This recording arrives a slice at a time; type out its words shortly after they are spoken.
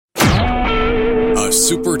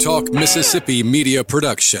SuperTalk Mississippi Media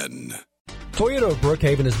production. Toyota of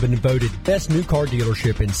Brookhaven has been voted best new car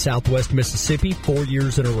dealership in Southwest Mississippi 4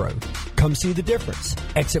 years in a row. Come see the difference.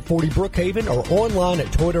 Exit 40 Brookhaven or online at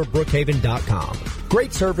ToyotaofBrookhaven.com.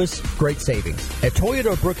 Great service, great savings. At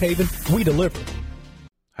Toyota of Brookhaven, we deliver.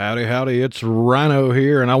 Howdy, howdy, it's Rhino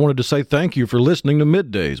here, and I wanted to say thank you for listening to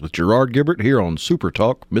Middays with Gerard Gibert here on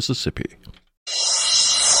SuperTalk Mississippi.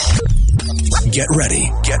 Get ready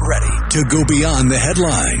to go beyond the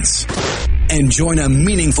headlines and join a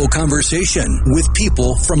meaningful conversation with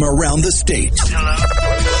people from around the state. Hello.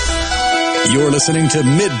 You're listening to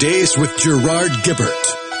Middays with Gerard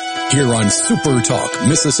Gibert here on SuperTalk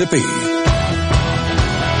Mississippi.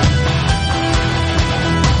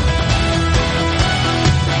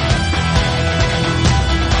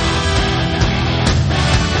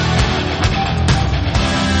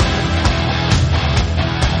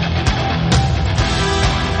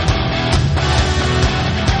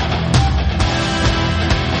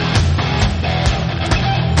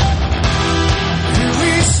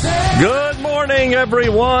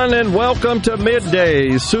 Everyone, and welcome to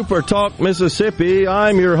Middays, SuperTalk Mississippi.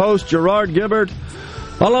 I'm your host, Gerard Gibert,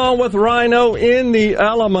 along with Rhino in the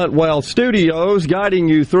Element Well studios, guiding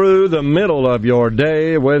you through the middle of your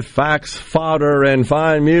day with facts, fodder, and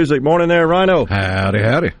fine music. Morning there, Rhino. Howdy,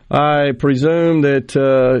 howdy. I presume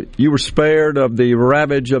that you were spared of the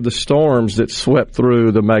ravage of the storms that swept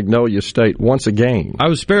through the Magnolia State once again. I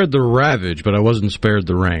was spared the ravage, but I wasn't spared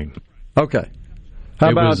the rain. Okay.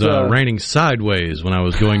 It was raining sideways when I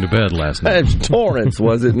was going to bed last night. Torrents,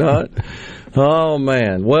 was it not? Oh,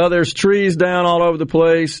 man. Well, there's trees down all over the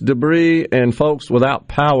place, debris, and folks without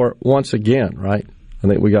power once again, right? I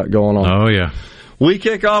think we got going on. Oh, yeah. We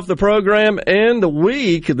kick off the program and the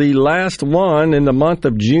week, the last one in the month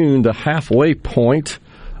of June, the halfway point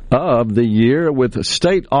of the year, with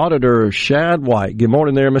State Auditor Shad White. Good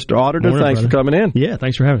morning there, Mr. Auditor. Morning, thanks brother. for coming in. Yeah,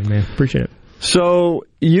 thanks for having me, man. Appreciate it. So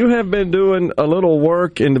you have been doing a little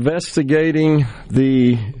work investigating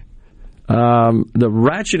the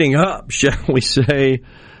ratcheting up, shall we say,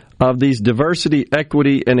 of these diversity,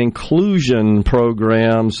 equity, and inclusion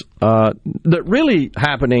programs that really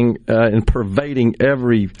happening and pervading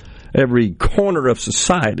every corner of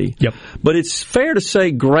society. Yep. But it's fair to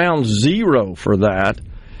say ground zero for that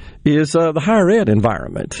is the higher ed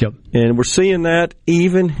environment. Yep. And we're seeing that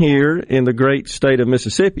even here in the great state of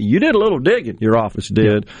Mississippi. You did a little digging, your office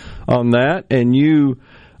did, on that, and you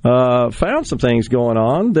found some things going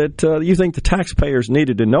on that you think the taxpayers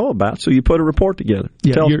needed to know about, so you put a report together.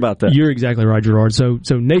 Yeah, Tell us about that. You're exactly right, Gerard. So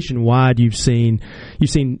nationwide, you've seen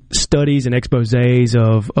studies and exposés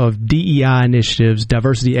of DEI initiatives,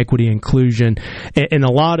 diversity, equity, inclusion, and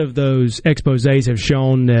a lot of those exposés have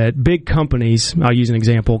shown that big companies, I'll use an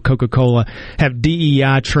example, Coca-Cola, have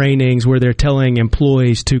DEI trainings where they're telling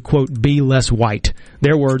employees to, quote, be less white.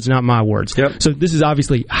 Their words, not my words. Yep. So this is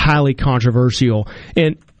obviously highly controversial.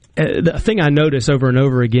 And the thing I notice over and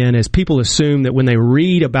over again is people assume that when they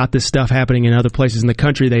read about this stuff happening in other places in the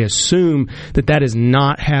country, they assume that that is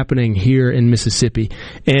not happening here in Mississippi.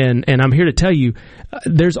 And I'm here to tell you,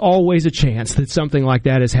 there's always a chance that something like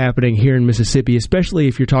that is happening here in Mississippi, especially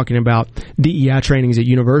if you're talking about DEI trainings at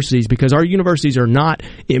universities, because our universities are not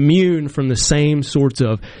immune from the same sorts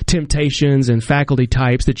of temptations and faculty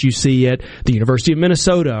types that you see at the University of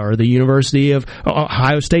Minnesota or the University of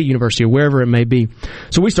Ohio State University or wherever it may be.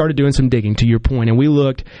 So we started doing some digging, to your point, and we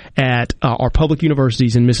looked at our public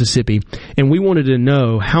universities in Mississippi, and we wanted to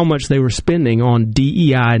know how much they were spending on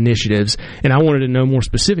DEI initiatives, and I wanted to know more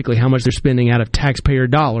specifically how much they're spending out of taxpayer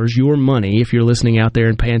dollars, your money, if you're listening out there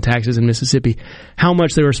and paying taxes in Mississippi, how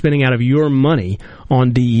much they were spending out of your money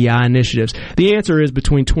on DEI initiatives. The answer is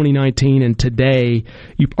between 2019 and today,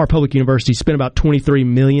 our public universities spent about $23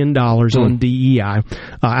 million on DEI.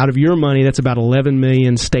 Out of your money, that's about $11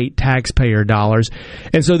 million state taxpayer dollars.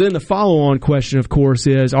 And so then the follow-on question, of course,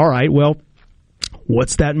 is, all right, well,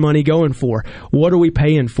 what's that money going for? What are we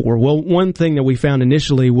paying for? Well, one thing that we found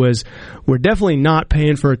initially was we're definitely not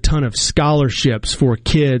paying for a ton of scholarships for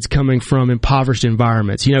kids coming from impoverished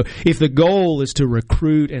environments. You know, if the goal is to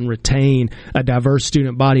recruit and retain a diverse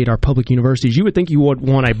student body at our public universities, you would think you would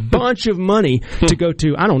want a bunch of money to go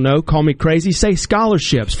to, I don't know, call me crazy, say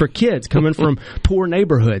scholarships for kids coming from poor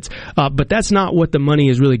neighborhoods. But that's not what the money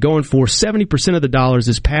is really going for. 70% of the dollars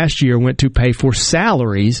this past year went to pay for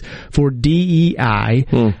salaries for DEI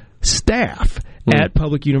staff at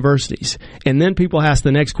public universities. And then people ask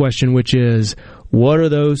the next question, which is, what are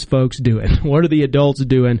those folks doing? What are the adults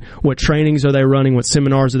doing? What trainings are they running? What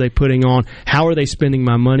seminars are they putting on? How are they spending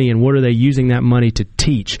my money? And what are they using that money to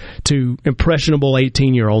teach to impressionable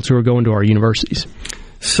 18-year-olds who are going to our universities?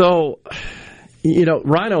 So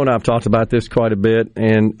Rhino and I have talked about this quite a bit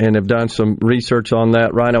and have done some research on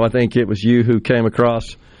that. Rhino, I think it was you who came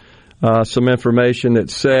across some information that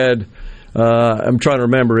said, I'm trying to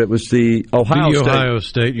remember, it was the Ohio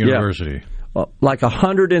State University. Yeah. Like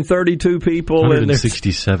 132 people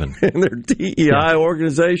 167 in their DEI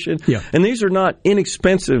organization. Yeah. And these are not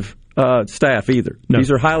inexpensive staff either. No.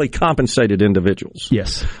 These are highly compensated individuals.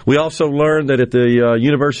 Yes. We also learned that at the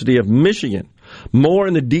University of Michigan, more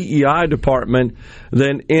in the DEI department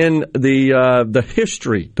than in the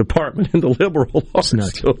history department in the liberal arts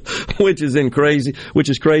school, which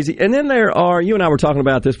is crazy. And then there are, you and I were talking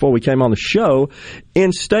about this before we came on the show,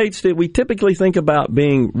 in states that we typically think about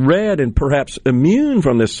being red and perhaps immune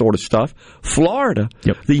from this sort of stuff. Florida,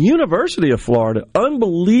 the University of Florida,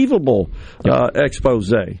 unbelievable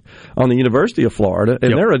expose on the University of Florida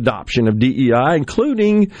and their adoption of DEI,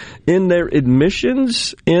 including in their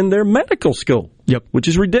admissions in their medical school. Which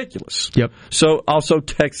is ridiculous. So also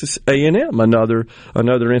Texas A&M, another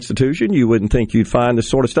institution. You wouldn't think you'd find this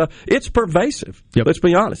sort of stuff. It's pervasive. Let's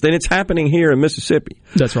be honest. And it's happening here in Mississippi.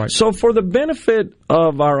 That's right. So for the benefit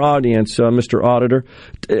of our audience, Mr. Auditor,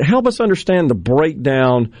 help us understand the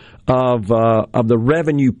breakdown of the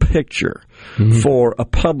revenue picture for a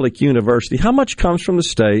public university. How much comes from the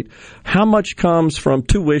state? How much comes from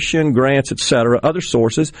tuition, grants, et cetera, other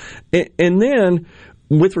sources? And then,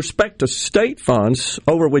 with respect to state funds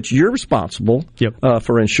over which you're responsible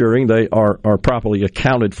for ensuring they are properly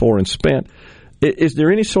accounted for and spent, is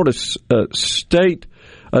there any sort of state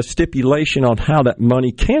stipulation on how that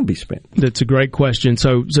money can be spent? That's a great question.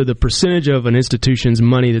 So the percentage of an institution's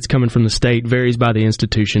money that's coming from the state varies by the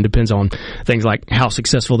institution, depends on things like how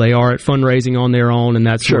successful they are at fundraising on their own and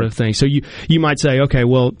that sort of thing. So you might say, okay,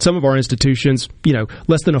 well, some of our institutions,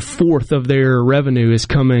 less than a fourth of their revenue is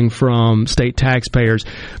coming from state taxpayers.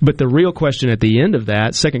 But the real question at the end of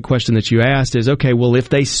that, second question that you asked is, okay, well, if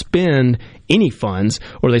they spend any funds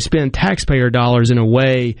or they spend taxpayer dollars in a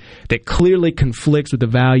way that clearly conflicts with the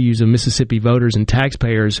values of Mississippi voters and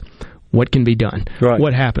taxpayers, what can be done?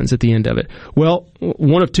 What happens at the end of it? Well,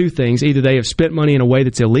 one of two things. Either they have spent money in a way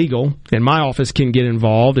that's illegal, and my office can get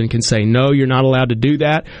involved and can say, no, you're not allowed to do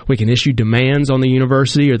that. We can issue demands on the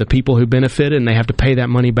university or the people who benefited, and they have to pay that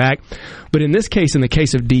money back. But in this case, in the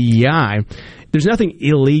case of DEI, there's nothing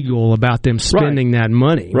illegal about them spending that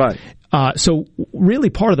money. So really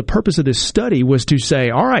part of the purpose of this study was to say,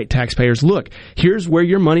 all right, taxpayers, look, here's where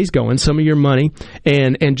your money's going, some of your money.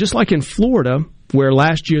 And just like in Florida, where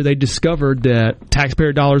last year they discovered that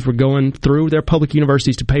taxpayer dollars were going through their public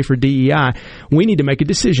universities to pay for DEI, we need to make a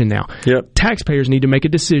decision now. Taxpayers need to make a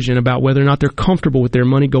decision about whether or not they're comfortable with their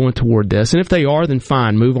money going toward this. And if they are, then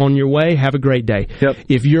fine, move on your way, have a great day.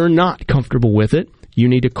 If you're not comfortable with it, you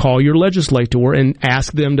need to call your legislator and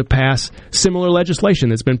ask them to pass similar legislation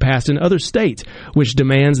that's been passed in other states, which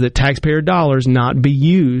demands that taxpayer dollars not be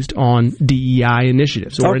used on DEI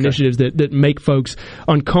initiatives or initiatives that make folks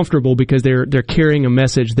uncomfortable because they're carrying a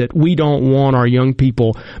message that we don't want our young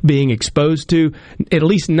people being exposed to, at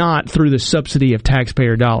least not through the subsidy of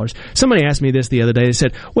taxpayer dollars. Somebody asked me this the other day. They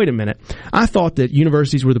said, wait a minute, I thought that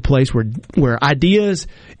universities were the place where ideas,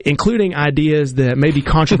 including ideas that may be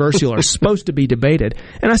controversial, are supposed to be debated.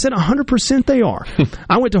 And I said 100% they are.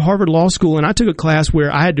 I went to Harvard Law School and I took a class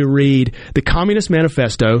where I had to read the Communist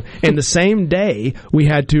Manifesto, and the same day we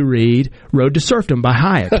had to read Road to Serfdom by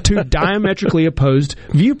Hayek, two diametrically opposed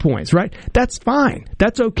viewpoints, right? That's fine.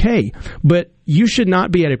 That's okay. But you should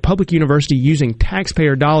not be at a public university using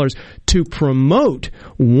taxpayer dollars to promote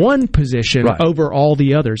one position over all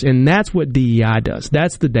the others. And that's what DEI does.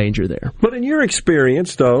 That's the danger there. But in your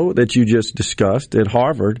experience, though, that you just discussed at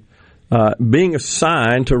Harvard, being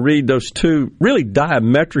assigned to read those two really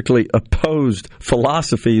diametrically opposed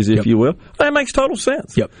philosophies, if you will, that makes total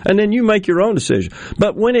sense. And then you make your own decision.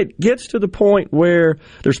 But when it gets to the point where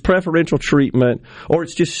there's preferential treatment or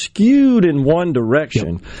it's just skewed in one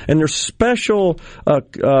direction and there's special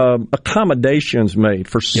accommodations made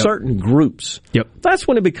for certain groups, that's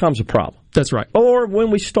when it becomes a problem. That's right. Or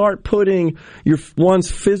when we start putting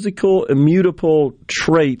one's physical, immutable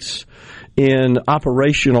traits in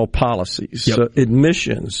operational policies,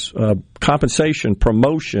 admissions, compensation,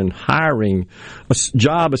 promotion, hiring,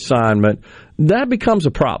 job assignment, that becomes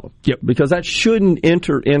a problem. Because that shouldn't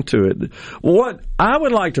enter into it. What I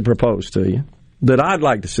would like to propose to you, that I'd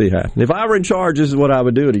like to see happen, if I were in charge, this is what I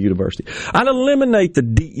would do at a university. I'd eliminate the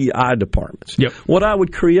DEI departments. What I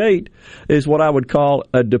would create is what I would call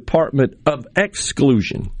a department of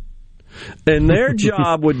exclusion. And their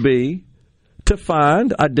job would be to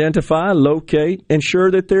find, identify, locate, ensure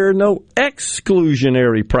that there are no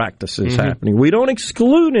exclusionary practices happening. We don't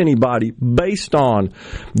exclude anybody based on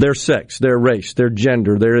their sex, their race, their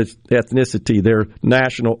gender, their ethnicity, their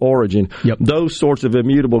national origin, those sorts of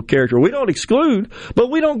immutable character. We don't exclude, but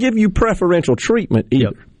we don't give you preferential treatment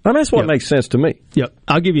either. I mean, that's what makes sense to me. Yep.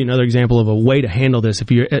 I'll give you another example of a way to handle this if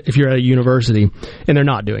you're at a university and they're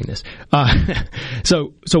not doing this.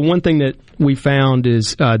 So one thing that we found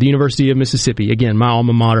is the University of Mississippi, again, my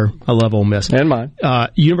alma mater, I love Ole Miss. And mine.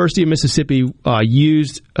 University of Mississippi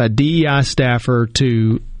used a DEI staffer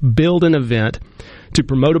to build an event to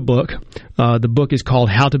promote a book. The book is called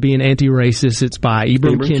How to Be an Anti-Racist. It's by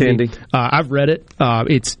Ibram Kendi. I've read it.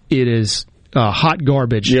 It is hot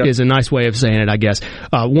garbage is a nice way of saying it, I guess.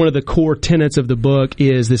 One of the core tenets of the book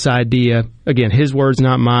is this idea, again, his words,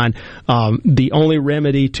 not mine, the only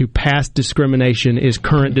remedy to past discrimination is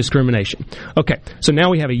current discrimination. Okay, so now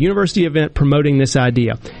we have a university event promoting this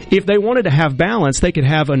idea. If they wanted to have balance, they could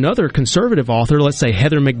have another conservative author, let's say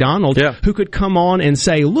Heather McDonald, who could come on and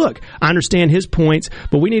say, look, I understand his points,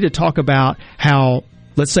 but we need to talk about how,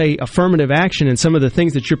 let's say, affirmative action and some of the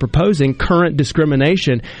things that you're proposing, current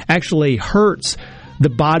discrimination, actually hurts the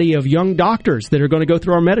body of young doctors that are going to go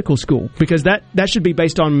through our medical school, because that should be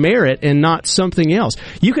based on merit and not something else.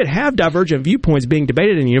 You could have divergent viewpoints being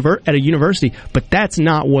debated at a university, but that's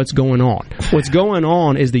not what's going on. What's going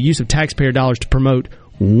on is the use of taxpayer dollars to promote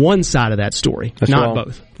one side of that story, not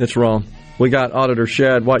both. That's wrong. We got Auditor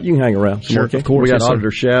Shad White. You can hang around. Sure, of course. We got Auditor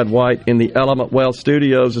Shad White in the Element Wealth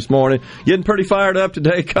studios this morning. Getting pretty fired up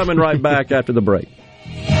today. Coming right back after the break.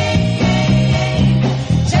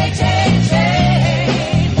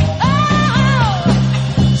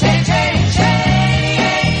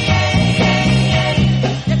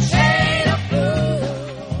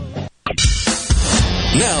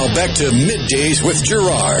 Now back to Middays with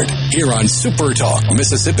Gerard here on SuperTalk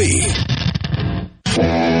Mississippi.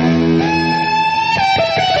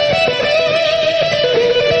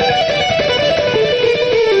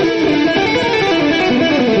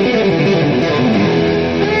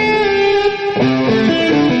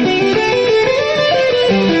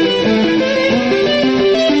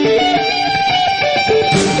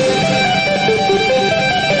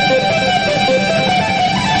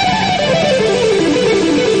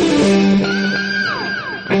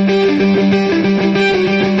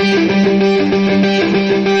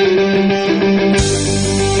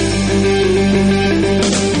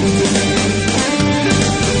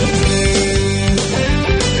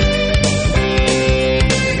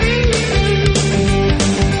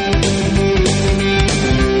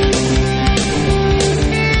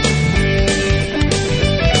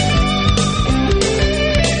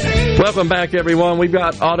 Welcome back, everyone. We've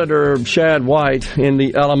got Auditor Shad White in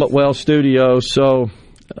the Element Wealth studio. So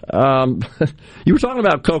you were talking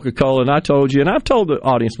about Coca-Cola, and I told you, and I've told the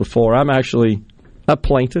audience before, I'm actually a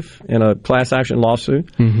plaintiff in a class action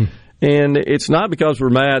lawsuit. And it's not because we're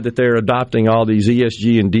mad that they're adopting all these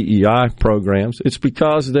ESG and DEI programs. It's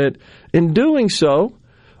because that in doing so,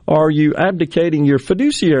 are you abdicating your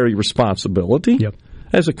fiduciary responsibility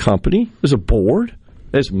as a company, as a board,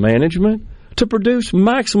 as management, to produce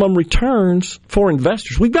maximum returns for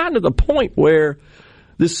investors? We've gotten to the point where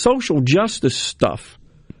this social justice stuff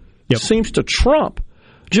seems to trump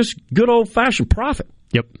just good old-fashioned profit.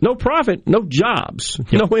 No profit, no jobs,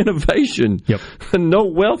 no innovation, no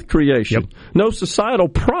wealth creation, no societal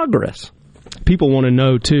progress. People want to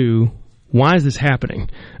know, too, why is this happening?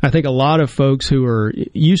 I think a lot of folks who are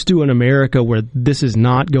used to an America where this is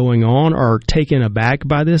not going on are taken aback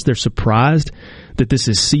by this. They're surprised that this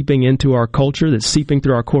is seeping into our culture, that's seeping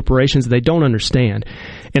through our corporations. They don't understand.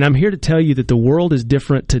 And I'm here to tell you that the world is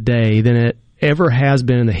different today than it ever has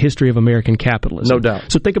been in the history of American capitalism. No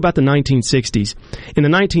doubt. So think about the 1960s. In the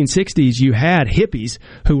 1960s, you had hippies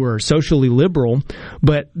who were socially liberal,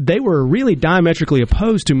 but they were really diametrically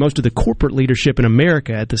opposed to most of the corporate leadership in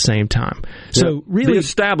America at the same time. So really, the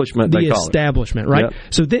establishment, they call it. The establishment, right?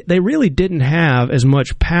 So they really didn't have as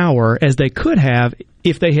much power as they could have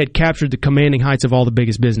if they had captured the commanding heights of all the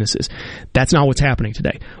biggest businesses. That's not what's happening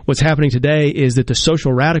today. What's happening today is that the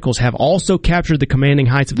social radicals have also captured the commanding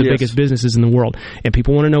heights of the biggest businesses in the world. And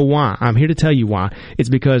people want to know why. I'm here to tell you why. It's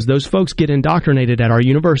because those folks get indoctrinated at our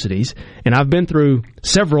universities, and I've been through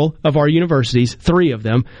several of our universities, 3 of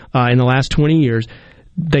them, in the last 20 years.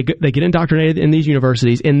 They get indoctrinated in these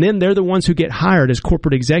universities, and then they're the ones who get hired as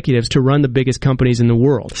corporate executives to run the biggest companies in the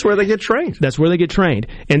world. That's where they get trained. That's where they get trained.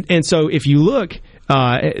 And so if you look,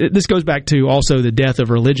 this goes back to also the death of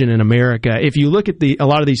religion in America. If you look at a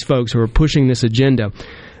lot of these folks who are pushing this agenda,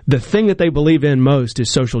 the thing that they believe in most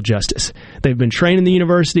is social justice. They've been trained in the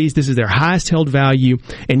universities. This is their highest held value.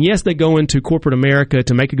 And yes, they go into corporate America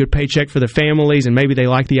to make a good paycheck for their families, and maybe they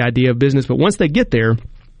like the idea of business. But once they get there,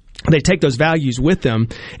 they take those values with them,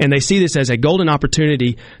 and they see this as a golden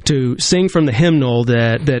opportunity to sing from the hymnal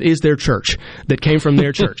that is their church, that came from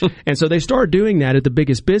their church. And so they start doing that at the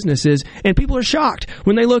biggest businesses, and people are shocked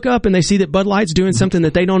when they look up and they see that Bud Light's doing something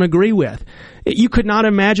that they don't agree with. You could not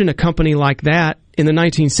imagine a company like that in the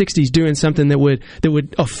 1960s doing something that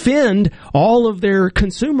would offend all of their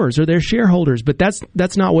consumers or their shareholders, but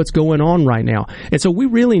that's not what's going on right now. And so we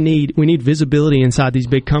really need visibility inside these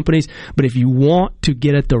big companies, but if you want to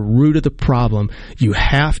get at the root of the problem, you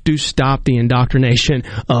have to stop the indoctrination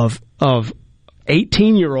of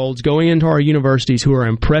 18-year-olds going into our universities who are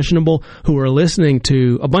impressionable, who are listening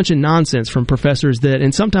to a bunch of nonsense from professors that,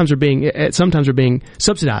 and sometimes are being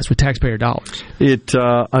subsidized with taxpayer dollars.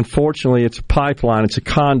 Unfortunately, it's a pipeline. It's a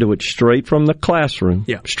conduit straight from the classroom,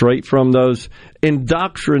 straight from those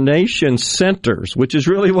indoctrination centers, which is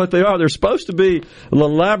really what they are. They're supposed to be the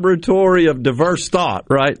laboratory of diverse thought,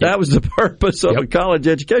 right? Yep. That was the purpose of a college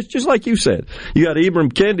education, just like you said. You got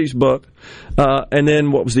Ibram Kendi's book, and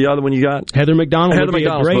then what was the other one you got? Heather McDonald's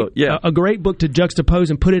book. A great book to juxtapose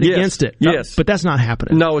and put it against it. Yes. But that's not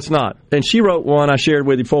happening. No, it's not. And she wrote one I shared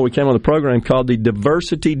with you before we came on the program called The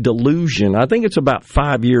Diversity Delusion. I think it's about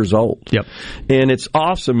 5 years old. Yep. And it's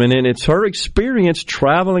awesome. And it's her experience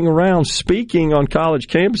traveling around speaking on college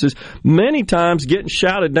campuses, many times getting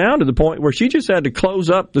shouted down to the point where she just had to close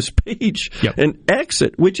up the speech and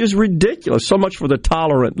exit, which is ridiculous. So much for the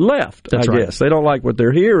tolerant left, I guess. They don't like what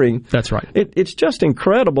they're hearing. That's right. It's just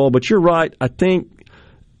incredible, but you're right. I think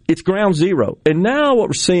it's ground zero. And now what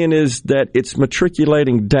we're seeing is that it's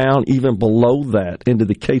matriculating down even below that into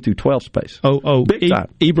the K through 12 space. Big time.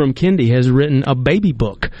 Ibram Kendi has written a baby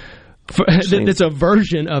book. It's a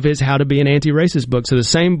version of his How to Be an Anti-Racist book. So the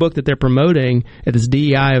same book that they're promoting at this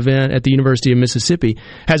DEI event at the University of Mississippi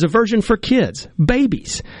has a version for kids,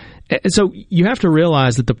 babies. And so you have to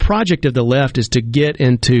realize that the project of the left is to get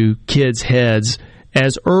into kids' heads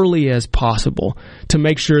as early as possible to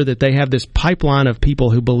make sure that they have this pipeline of people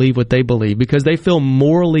who believe what they believe because they feel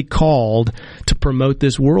morally called to promote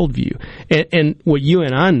this worldview. And what you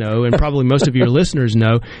and I know, and probably most of your listeners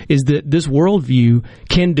know, is that this worldview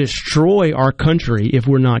can destroy our country if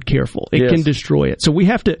we're not careful. It can destroy it. So we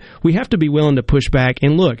have to be willing to push back.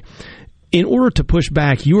 And look, in order to push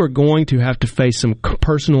back, you are going to have to face some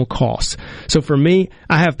personal costs. So for me,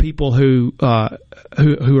 I have people who are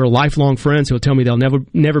lifelong friends who will tell me they'll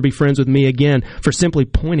never be friends with me again for simply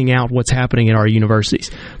pointing out what's happening at our universities,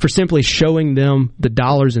 for simply showing them the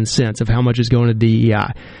dollars and cents of how much is going to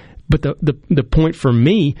DEI. But the point for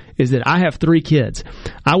me is that I have 3 kids.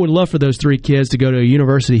 I would love for those 3 kids to go to a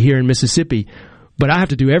university here in Mississippi, but I have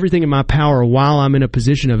to do everything in my power while I'm in a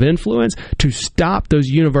position of influence to stop those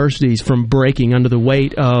universities from breaking under the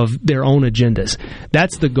weight of their own agendas.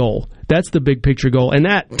 That's the goal. That's the big picture goal. And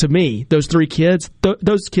that, to me, those 3 kids,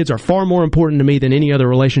 those kids are far more important to me than any other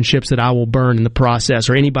relationships that I will burn in the process,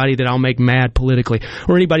 or anybody that I'll make mad politically,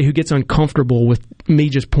 or anybody who gets uncomfortable with me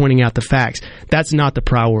just pointing out the facts. That's not the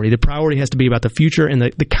priority. The priority has to be about the future and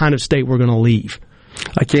the kind of state we're going to leave.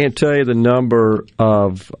 I can't tell you the number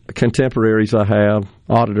of contemporaries I have,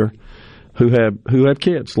 auditor, who have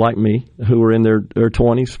kids like me, who are in their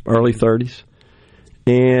 20s, early 30s,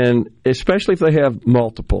 and especially if they have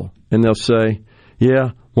multiple, and they'll say,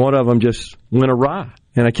 yeah, one of them just went awry,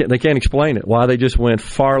 and they can't explain it, why they just went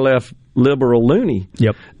far left liberal loony.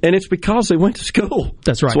 Yep. And it's because they went to school.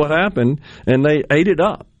 That's right. That's what happened, and they ate it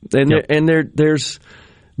up. And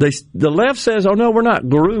the left says, oh, no, we're not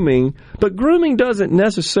grooming. But grooming doesn't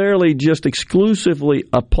necessarily just exclusively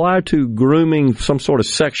apply to grooming some sort of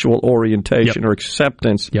sexual orientation or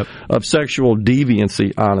acceptance of sexual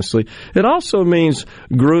deviancy, honestly. It also means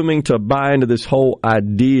grooming to buy into this whole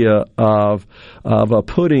idea of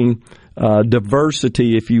putting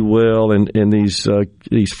diversity, if you will, and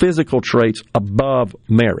these physical traits above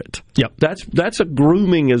merit. Yep. That's a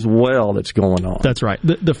grooming as well that's going on. That's right.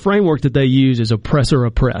 The framework that they use is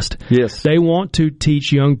oppressor-oppressed. Yes. They want to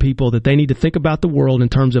teach young people that they need to think about the world in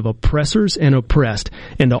terms of oppressors and oppressed,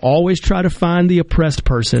 and to always try to find the oppressed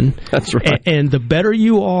person. That's right. And the better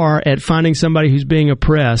you are at finding somebody who's being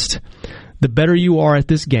oppressed, the better you are at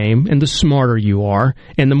this game, and the smarter you are,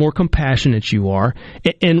 and the more compassionate you are.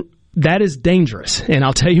 And that is dangerous, and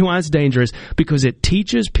I'll tell you why it's dangerous, because it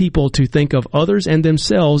teaches people to think of others and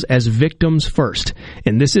themselves as victims first.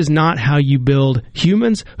 And this is not how you build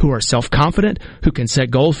humans who are self-confident, who can set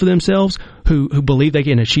goals for themselves, who believe they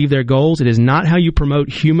can achieve their goals. It is not how you promote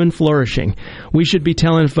human flourishing. We should be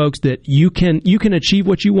telling folks that you can achieve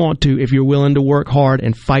what you want to if you're willing to work hard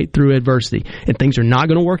and fight through adversity. And things are not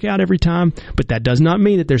going to work out every time, but that does not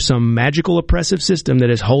mean that there's some magical oppressive system that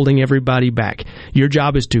is holding everybody back. Your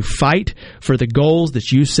job is to fight for the goals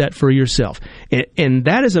that you set for yourself. And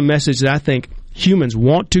that is a message that I think humans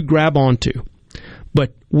want to grab onto.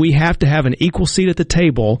 But we have to have an equal seat at the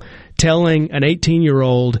table telling an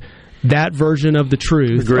 18-year-old that version of the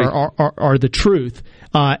truth or the truth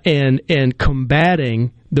and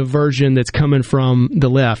combating the version that's coming from the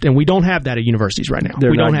left. And we don't have that at universities right now.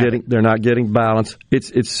 They're not getting balance.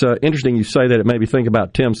 It's interesting you say that. It made me think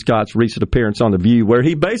about Tim Scott's recent appearance on The View, where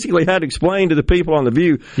he basically had to explain to the people on The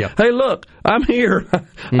View, hey, look, I'm here.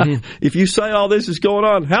 Mm-hmm. If you say all this is going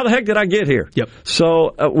on, how the heck did I get here? Yep.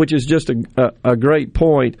 So, which is just a great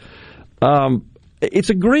point.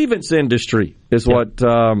 It's a grievance industry is what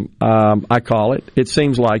I call it. It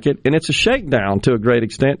seems like it. And it's a shakedown to a great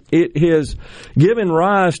extent. It has given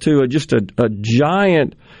rise to just a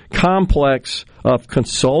giant complex of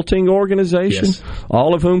consulting organizations,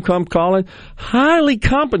 all of whom come calling. Highly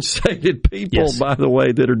compensated people, by the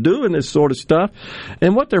way, that are doing this sort of stuff.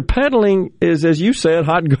 And what they're peddling is, as you said,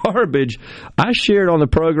 hot garbage. I shared on the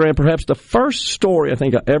program perhaps the first story I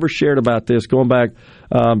think I ever shared about this going back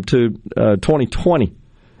to 2020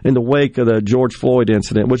 in the wake of the George Floyd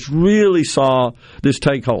incident, which really saw this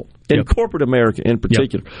take hold in corporate America in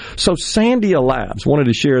particular. So Sandia Labs, wanted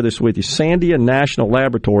to share this with you. Sandia National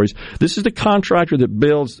Laboratories, this is the contractor that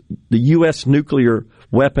builds the U.S. nuclear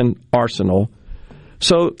weapon arsenal.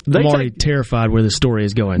 So I'm already terrified where the story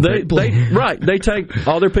is going. They take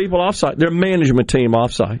all their people off-site, their management team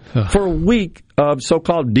off-site, for a week of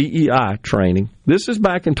so-called DEI training. This is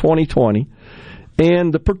back in 2020.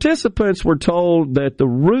 And the participants were told that the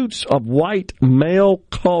roots of white male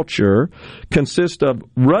culture consist of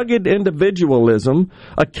rugged individualism,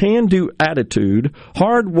 a can-do attitude,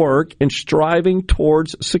 hard work, and striving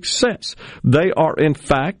towards success. They are, in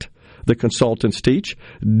fact, the consultants teach,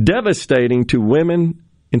 devastating to women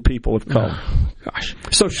and people of color. Gosh.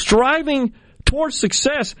 So striving towards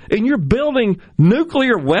success, and you're building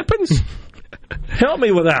nuclear weapons? Help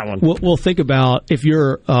me with that one. Well, think about if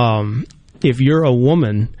you're a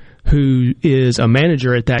woman who is a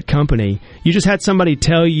manager at that company, you just had somebody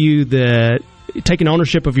tell you that taking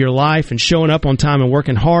ownership of your life and showing up on time and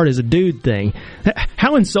working hard is a dude thing.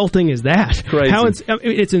 How insulting is that? Crazy.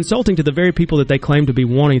 It's insulting to the very people that they claim to be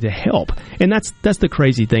wanting to help. And that's the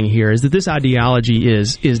crazy thing here, is that this ideology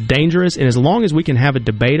is dangerous, and as long as we can have a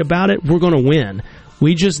debate about it, we're going to win.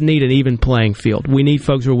 We just need an even playing field. We need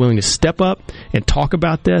folks who are willing to step up and talk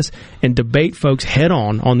about this and debate folks head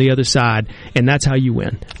on the other side, and that's how you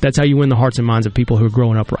win. That's how you win the hearts and minds of people who are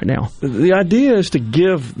growing up right now. The idea is to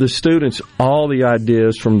give the students all the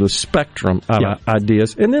ideas from the spectrum of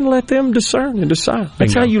ideas, and then let them discern and decide.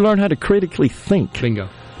 That's how you learn how to critically think. Bingo.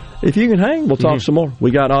 If you can hang, we'll talk some more. We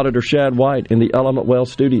got Auditor Shad White in the Element Well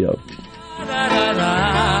studio.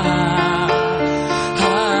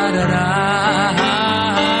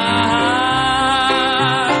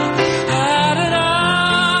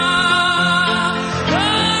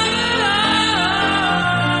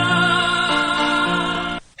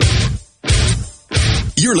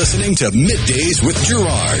 You're listening to Middays with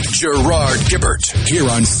Gerard Gibert, here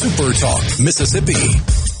on SuperTalk Mississippi.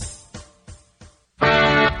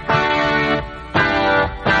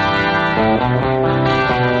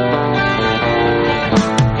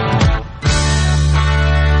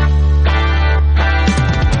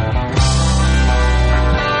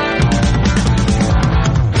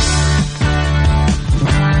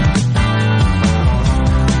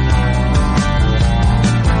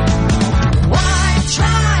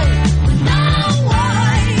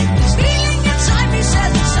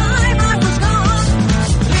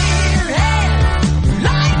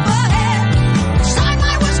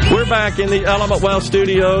 Back in the Element Well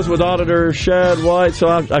studios with Auditor Shad White. So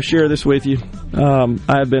I share this with you.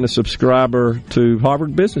 I have been a subscriber to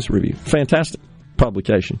Harvard Business Review. Fantastic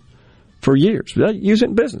publication for years. I use it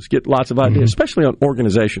in business, get lots of ideas, especially on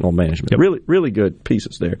organizational management. Really, really good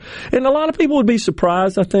pieces there. And a lot of people would be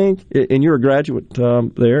surprised, I think, and you're a graduate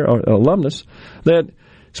there, or alumnus, that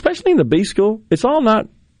especially in the B school, it's all not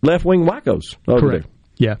left-wing wackos over there.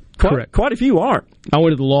 Yeah, correct. Quite a few aren't. I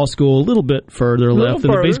went to the law school a little bit further left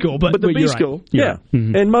than the B school, but the B school, right. Yeah.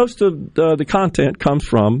 Mm-hmm. And most of the content comes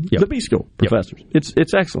from the B school professors.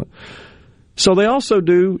 It's excellent. So they also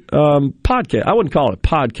do podcast. I wouldn't call it a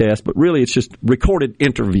podcast, but really it's just recorded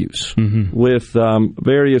interviews with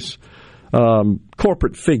various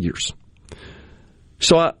corporate figures.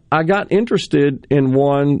 So I got interested in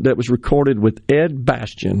one that was recorded with Ed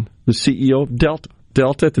Bastian, the CEO of Delta.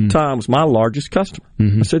 Delta at the time was my largest customer.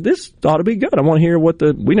 I said, this ought to be good. I want to hear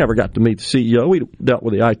we never got to meet the CEO. We dealt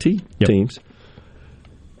with the IT teams.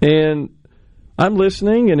 And I'm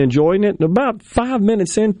listening and enjoying it. And about 5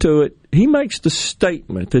 minutes into it, he makes the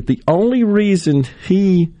statement that the only reason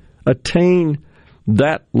he attained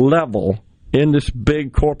that level in this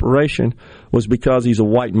big corporation was because he's a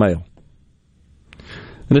white male.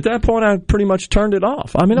 And at that point, I pretty much turned it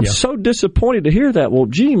off. I mean, I'm so disappointed to hear that. Well,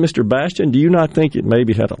 gee, Mr. Bastian, do you not think it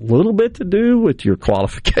maybe had a little bit to do with your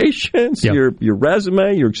qualifications, your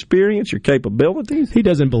resume, your experience, your capabilities? He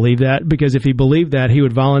doesn't believe that, because if he believed that, he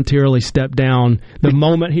would voluntarily step down the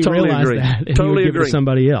moment he realized that, and he would give it to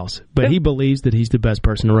somebody else. But he believes that he's the best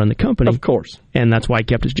person to run the company. Of course. And that's why he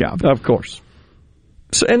kept his job. Of course.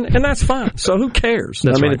 So, and that's fine. So who cares?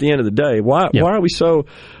 That's at the end of the day, why are we so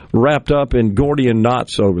wrapped up in Gordian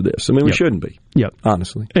knots over this? I mean, we shouldn't be,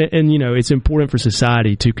 honestly. And, it's important for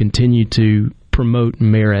society to continue to promote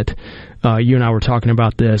merit. You and I were talking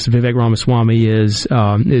about this. Vivek Ramaswamy is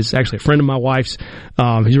actually a friend of my wife's.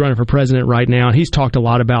 He's running for president right now. He's talked a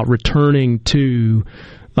lot about returning to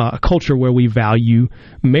a culture where we value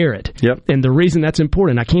merit. And the reason that's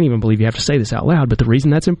important, I can't even believe you have to say this out loud, but the reason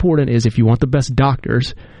that's important is if you want the best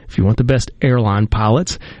doctors, if you want the best airline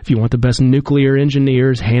pilots, if you want the best nuclear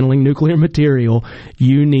engineers handling nuclear material,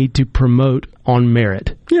 you need to promote on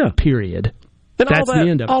merit. Period. And that's the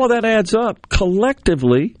end of it. All of that adds up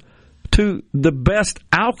collectively to the best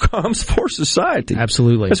outcomes for society.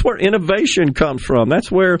 Absolutely. That's where innovation comes from.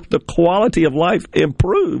 That's where the quality of life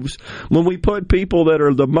improves when we put people that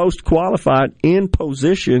are the most qualified in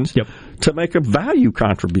positions to make a value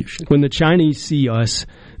contribution. When the Chinese see us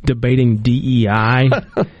debating DEI,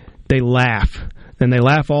 they laugh. And they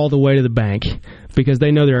laugh all the way to the bank, because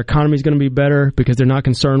they know their economy is going to be better, because they're not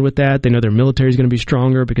concerned with that. They know their military is going to be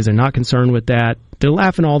stronger, because they're not concerned with that. They're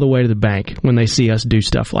laughing all the way to the bank when they see us do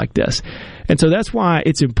stuff like this. And so that's why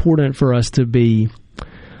it's important for us to be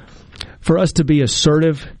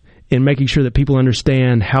assertive in making sure that people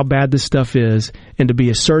understand how bad this stuff is, and to be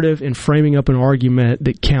assertive in framing up an argument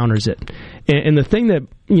that counters it. And the thing that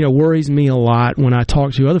worries me a lot when I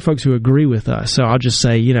talk to other folks who agree with us, so I'll just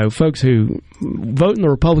say, folks who vote in the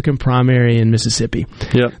Republican primary in Mississippi,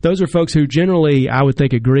 those are folks who generally, I would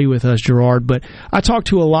think, agree with us, Gerard, but I talk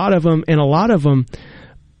to a lot of them, and a lot of them,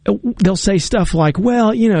 they'll say stuff like,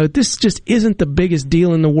 well, this just isn't the biggest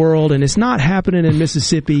deal in the world, and it's not happening in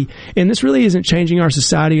Mississippi, and this really isn't changing our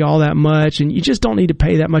society all that much, and you just don't need to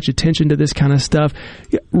pay that much attention to this kind of stuff.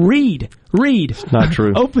 Read. It's not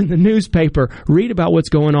true. Open the newspaper. Read about what's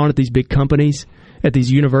going on at these big companies, at these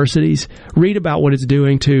universities. Read about what it's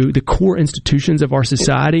doing to the core institutions of our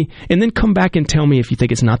society, and then come back and tell me if you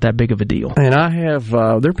think it's not that big of a deal. And I have,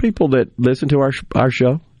 there are people that listen to our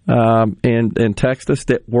show. And text us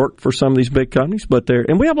that work for some of these big companies,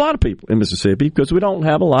 and we have a lot of people in Mississippi, because we don't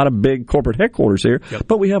have a lot of big corporate headquarters here,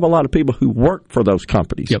 but we have a lot of people who work for those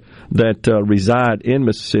companies that reside in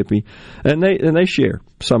Mississippi, and they share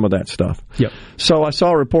some of that stuff. So I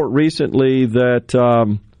saw a report recently that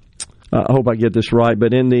I hope I get this right,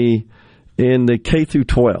 but in the K through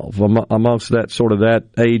 12, amongst that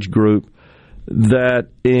age group, that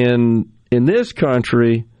in this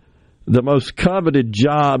country, the most coveted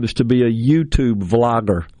job is to be a YouTube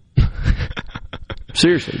vlogger.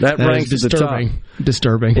 Seriously, that ranks at the top.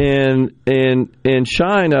 Disturbing. In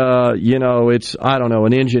China, it's, I don't know,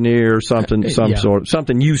 an engineer or something,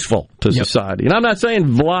 something useful to society. And I'm not saying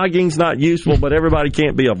vlogging's not useful, but everybody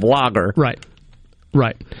can't be a vlogger. Right.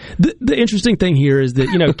 The interesting thing here is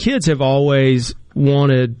that kids have always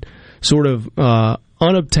wanted sort of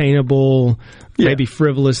unobtainable, maybe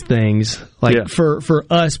frivolous things. Like for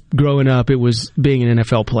us growing up, it was being an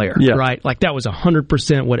NFL player, right? Like that was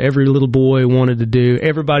 100% what every little boy wanted to do.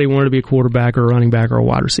 Everybody wanted to be a quarterback or a running back or a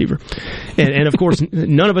wide receiver. And of course,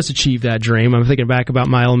 none of us achieved that dream. I'm thinking back about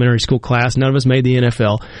my elementary school class. None of us made the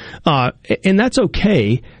NFL. And that's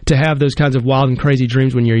okay to have those kinds of wild and crazy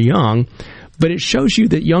dreams when you're young. But it shows you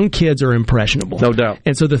that young kids are impressionable. No doubt.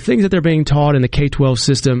 And so the things that they're being taught in the K-12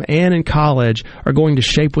 system and in college are going to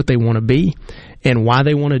shape what they want to be and why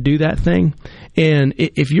they want to do that thing. And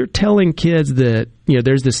if you're telling kids that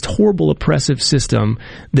there's this horrible oppressive system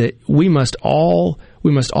that we must all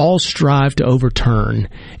strive to overturn,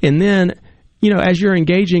 and then as you're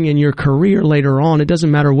engaging in your career later on, it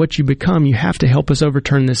doesn't matter what you become, you have to help us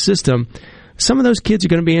overturn this system. some of those kids are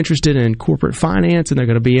going to be interested in corporate finance, and they're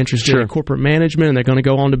going to be interested in corporate management, and they're going to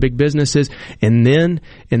go on to big businesses, and then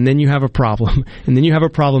you have a problem. And then you have a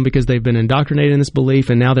problem because they've been indoctrinated in this belief,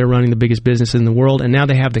 and now they're running the biggest business in the world, and now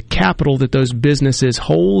they have the capital that those businesses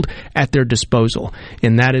hold at their disposal,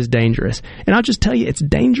 and that is dangerous. And I'll just tell you, it's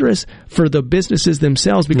dangerous for the businesses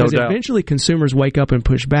themselves because eventually consumers wake up and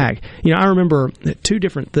push back. I remember two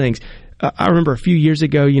different things. I remember a few years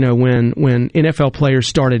ago, when NFL players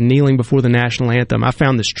started kneeling before the national anthem, I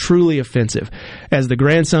found this truly offensive. As the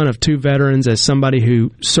grandson of two veterans, as somebody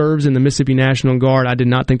who serves in the Mississippi National Guard, I did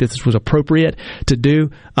not think that this was appropriate to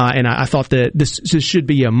do, and I thought that this should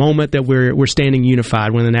be a moment that we're standing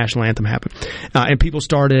unified when the national anthem happened. And people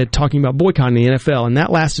started talking about boycotting the NFL, and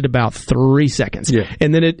that lasted about 3 seconds,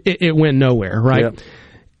 and then it went nowhere, right? Yeah.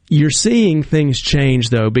 You're seeing things change,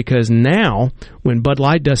 though, because now when Bud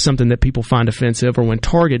Light does something that people find offensive or when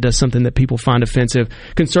Target does something that people find offensive,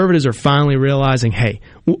 conservatives are finally realizing, hey,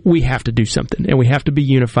 we have to do something, and we have to be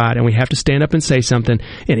unified, and we have to stand up and say something.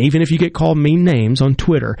 And even if you get called mean names on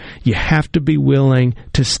Twitter, you have to be willing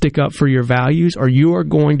to stick up for your values, or you are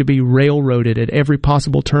going to be railroaded at every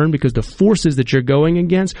possible turn because the forces that you're going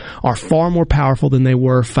against are far more powerful than they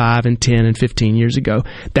were 5 and 10 and 15 years ago.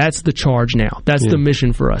 That's the charge now. That's the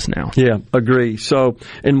mission for us now. Yeah, agree. So,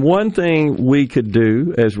 and one thing we could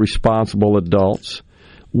do as responsible adults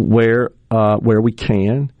where we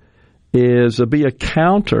can is be a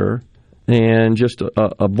counter and just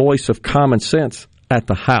a voice of common sense at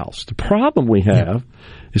the house. The problem we have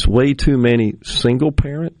is way too many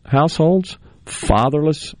single-parent households,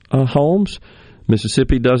 fatherless homes.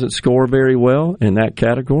 Mississippi doesn't score very well in that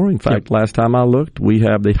category. In fact, last time I looked, we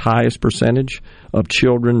have the highest percentage of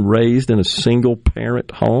children raised in a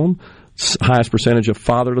single-parent home, highest percentage of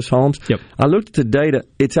fatherless homes. I looked at the data.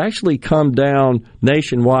 It's actually come down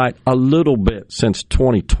nationwide a little bit since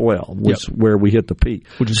 2012, was where we hit the peak.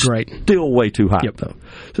 Which is great. Still way too high, though.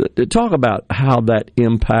 So, talk about how that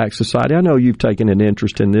impacts society. I know you've taken an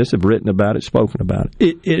interest in this, have written about it, spoken about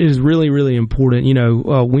it. It is really, really important.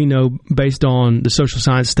 We know based on the social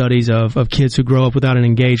science studies of kids who grow up without an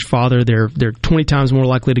engaged father, they're 20 times more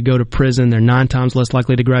likely to go to prison. They're 9 times less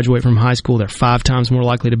likely to graduate from high school. They're 5 times more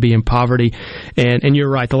likely to be in poverty. And you're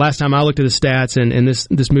right. The last time I looked at the stats, and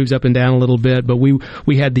this moves up and down a little bit, but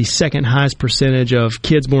we had the second highest percentage of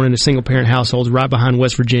kids born into single-parent households right behind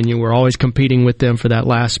West Virginia. We're always competing with them for that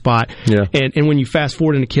last spot. And when you fast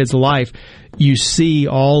forward in a kid's life, you see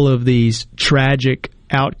all of these tragic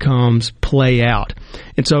outcomes play out.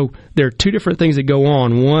 And so there are two different things that go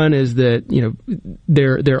on. One is that,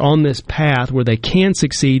 they're on this path where they can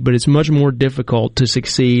succeed, but it's much more difficult to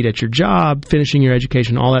succeed at your job, finishing your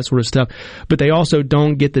education, all that sort of stuff. But they also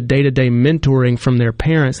don't get the day-to-day mentoring from their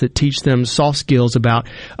parents that teach them soft skills about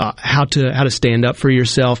how to stand up for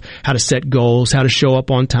yourself, how to set goals, how to show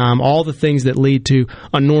up on time, all the things that lead to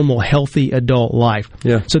a normal, healthy adult life.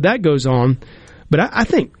 So that goes on. But I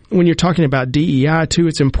think when you're talking about DEI, too,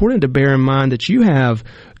 it's important to bear in mind that you have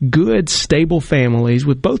good, stable families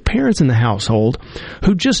with both parents in the household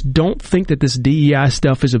who just don't think that this DEI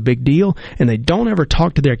stuff is a big deal, and they don't ever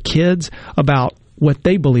talk to their kids about what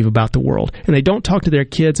they believe about the world. And they don't talk to their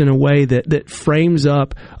kids in a way that frames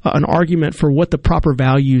up an argument for what the proper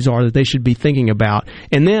values are that they should be thinking about.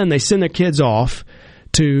 And then they send their kids off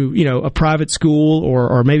to a private school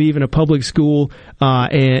or maybe even a public school,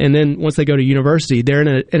 and then once they go to university, they're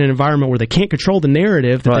in an environment where they can't control the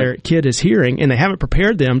narrative that their kid is hearing, and they haven't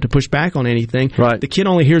prepared them to push back on anything. The kid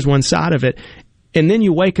only hears one side of it, and then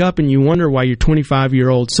you wake up and you wonder why your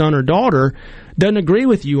 25-year-old son or daughter doesn't agree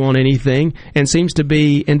with you on anything and seems to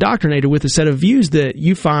be indoctrinated with a set of views that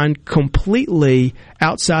you find completely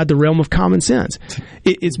outside the realm of common sense.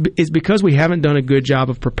 It's because we haven't done a good job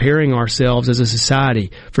of preparing ourselves as a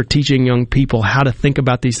society for teaching young people how to think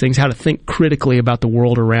about these things, how to think critically about the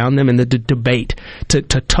world around them, and the debate, to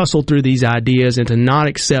tussle through these ideas and to not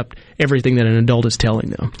accept everything that an adult is telling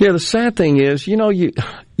them. Yeah, the sad thing is,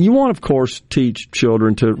 you want, of course, teach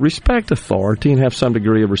children to respect authority and have some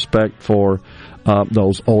degree of respect for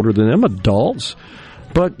those older than them, adults.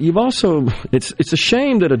 But you've also, it's a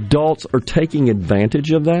shame that adults are taking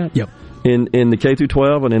advantage of that in the K through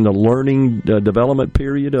 12 and in the learning development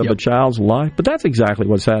period of a child's life. But that's exactly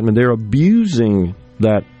what's happening. They're abusing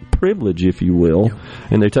that privilege, if you will,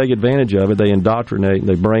 and they take advantage of it. They indoctrinate and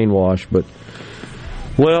they brainwash. But,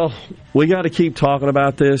 well, we got to keep talking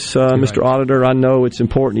about this, Mr. Auditor. I know it's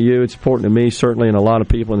important to you. It's important to me, certainly, and a lot of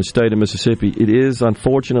people in the state of Mississippi. It is,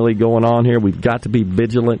 unfortunately, going on here. We've got to be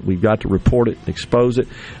vigilant. We've got to report it, expose it.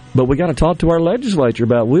 But we got to talk to our legislature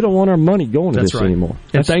about we don't want our money going to this anymore.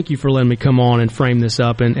 And thank you for letting me come on and frame this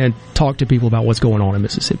up and talk to people about what's going on in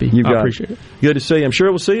Mississippi. I appreciate it. Good to see you. I'm sure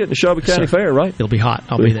we'll see you at the Shelby County Fair, right? It'll be hot.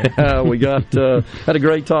 I'll be there. We got had a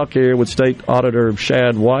great talk here with State Auditor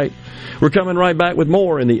Shad White. We're coming right back with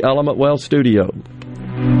more in the Element Well studio.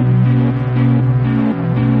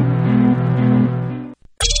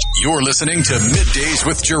 You're listening to Middays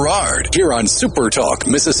with Gerard here on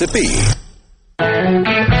SuperTalk Mississippi.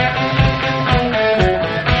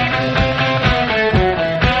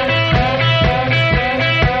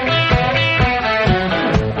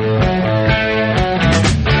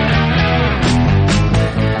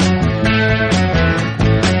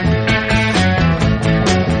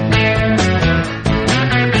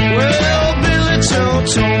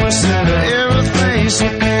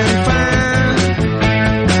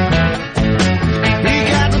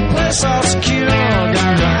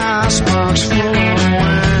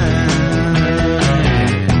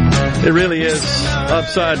 It really is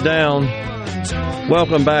upside down.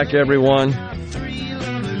 Welcome back, everyone.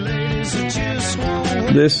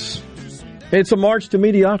 It's a march to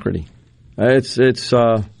mediocrity. It's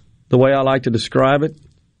the way I like to describe it.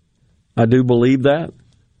 I do believe that.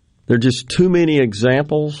 There are just too many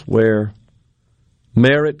examples where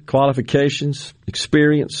merit, qualifications,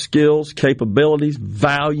 experience, skills, capabilities,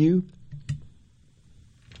 value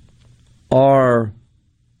are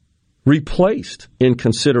replaced in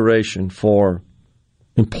consideration for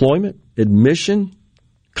employment, admission,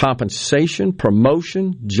 compensation,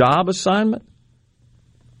 promotion, job assignment.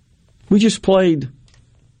 We just played,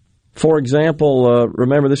 for example,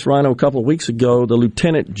 remember this, Rhino, a couple of weeks ago, the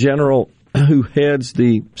Lieutenant General who heads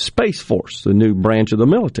the Space Force, the new branch of the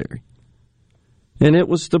military. And it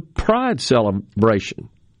was the Pride celebration.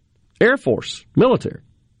 Air Force, military.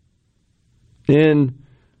 In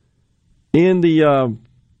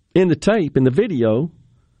the tape, in the video,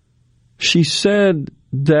 she said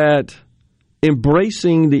that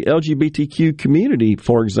embracing the LGBTQ community,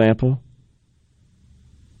 for example,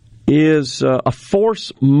 is a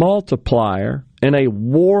force multiplier and a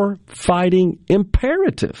war-fighting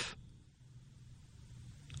imperative.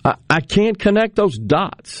 I can't connect those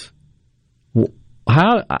dots.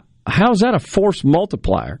 How is that a force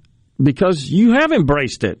multiplier? Because you have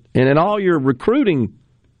embraced it, and in all your recruiting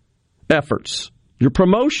efforts, your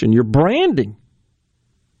promotion, your branding,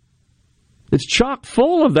 it's chock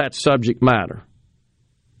full of that subject matter.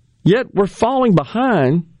 Yet we're falling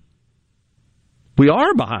behind. We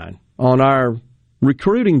are behind on our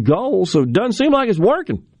recruiting goals, so it doesn't seem like it's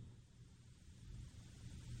working.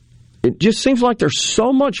 It just seems like there's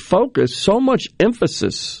so much focus, so much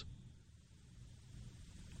emphasis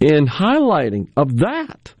in highlighting of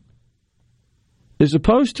that, as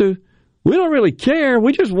opposed to, we don't really care,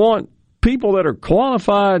 we just want people that are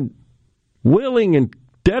qualified, willing, and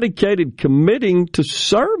dedicated, committing to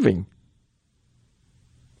serving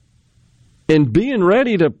and being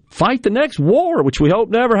ready to fight the next war, which we hope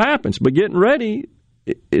never happens. But getting ready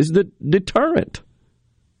is the deterrent.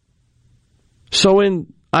 So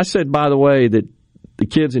I said, by the way, that the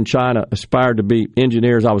kids in China aspired to be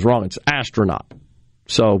engineers. I was wrong. It's astronaut.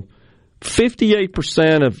 So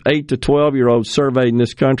 58% of 8 to 12-year-olds surveyed in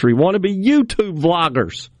this country want to be YouTube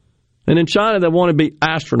vloggers. And in China, they want to be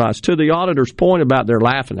astronauts. To the auditor's point about they're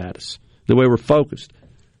laughing at us, the way we're focused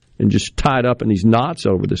and just tied up in these knots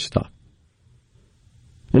over this stuff.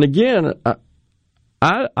 And again,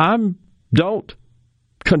 I don't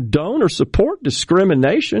condone or support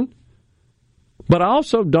discrimination, but I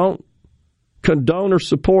also don't condone or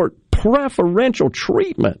support preferential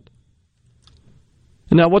treatment.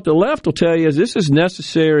 Now, what the left will tell you is this is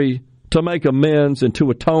necessary to make amends and to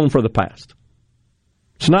atone for the past.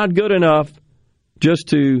 It's not good enough just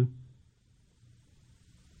to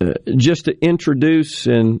introduce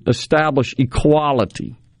and establish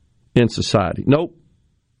equality in society. Nope.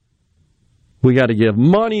 We got to give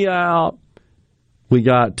money out. We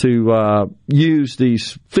got to use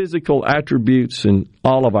these physical attributes in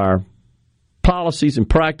all of our policies and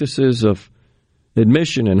practices of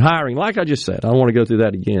admission and hiring. Like I just said, I don't want to go through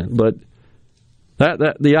that again. But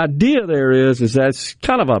that the idea there is that's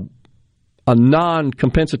kind of a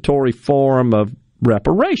non-compensatory form of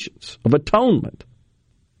reparations, of atonement.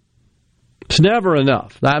 It's never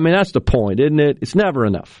enough. I mean, that's the point, isn't it? It's never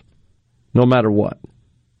enough, no matter what.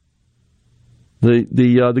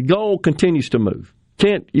 The goal continues to move.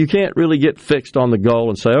 You can't really get fixed on the goal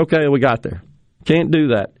and say, okay, we got there. Can't do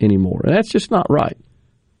that anymore. And that's just not right.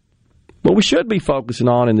 what we should be focusing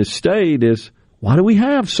on in this state is, why do we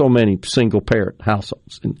have so many single-parent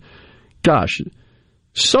households? And gosh,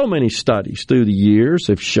 so many studies through the years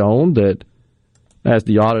have shown that, as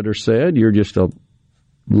the auditor said, you're just a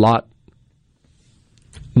lot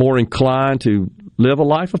more inclined to live a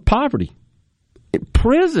life of poverty, in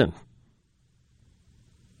prison,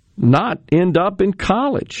 not end up in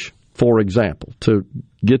college, for example, to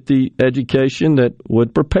get the education that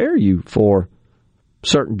would prepare you for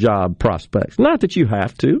certain job prospects. Not that you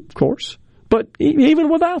have to, of course, but even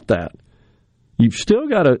without that, you've still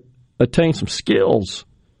got to attain some skills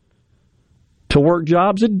to work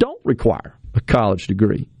jobs that don't require a college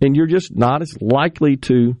degree. And you're just not as likely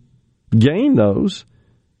to gain those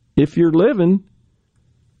if you're living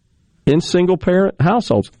in single-parent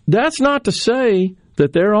households. That's not to say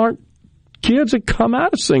that there aren't kids that come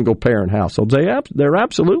out of single-parent households. There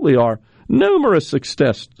absolutely are numerous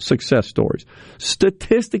success stories.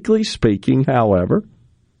 Statistically speaking, however,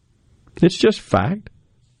 it's just fact.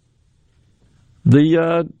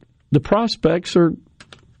 The prospects are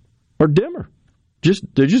dimmer.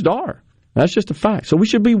 They just are. That's just a fact. So we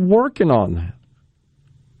should be working on that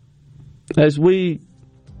as we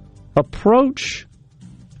approach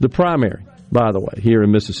the primary, by the way, here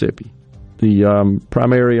in Mississippi. The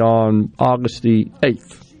primary on August the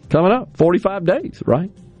 8th. Coming up, 45 days, right?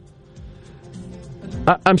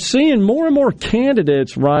 I'm seeing more and more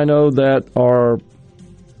candidates, Rhino, that are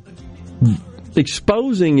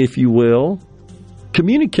exposing, if you will,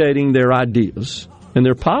 communicating their ideas and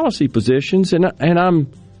their policy positions, and I'm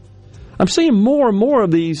seeing more and more of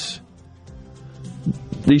these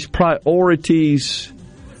priorities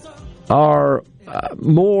are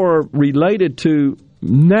more related to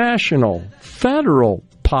national, federal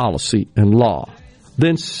policy and law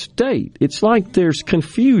than state. It's like there's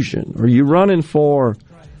confusion. Are you running for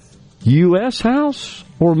U.S. House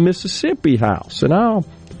or Mississippi House? And I'll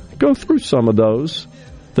go through some of those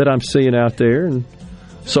that I'm seeing out there in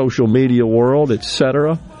social media world,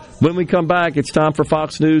 etc. When we come back, it's time for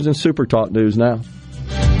Fox News and SuperTalk News now.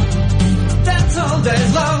 That's all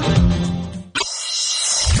day long.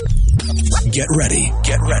 Get ready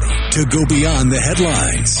to go beyond the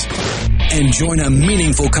headlines and join a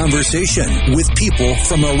meaningful conversation with people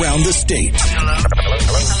from around the state. Hello.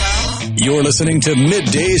 You're listening to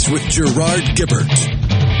MidDays with Gerard Gibert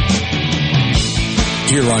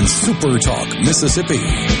here on SuperTalk Mississippi.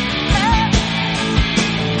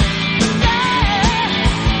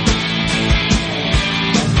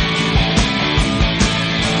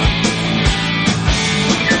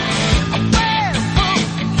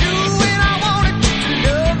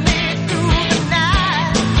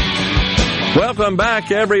 Welcome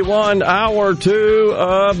back, everyone. Hour 2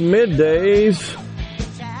 of MidDays.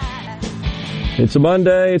 It's a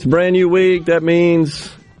Monday. It's a brand new week. That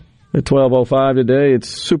means at 12:05 today, it's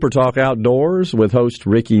Super Talk Outdoors with host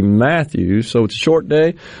Ricky Matthews. So it's a short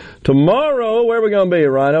day. Tomorrow, where are we going to be,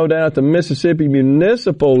 Rhino? Down at the Mississippi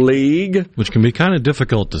Municipal League. Which can be kind of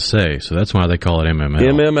difficult to say, so that's why they call it MML.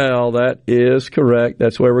 MML, that is correct.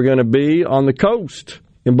 That's where we're going to be on the coast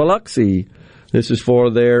in Biloxi. This is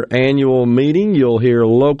for their annual meeting. You'll hear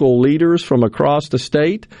local leaders from across the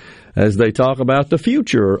state as they talk about the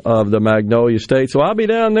future of the Magnolia State. So I'll be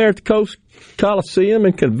down there at the Coast Coliseum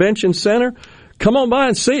and Convention Center. Come on by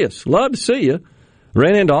and see us. Love to see you.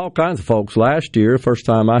 Ran into all kinds of folks last year, first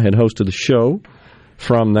time I had hosted the show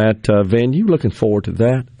from that venue. Looking forward to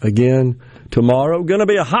that again tomorrow. Going to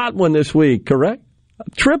be a hot one this week, correct?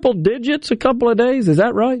 Triple digits a couple of days, is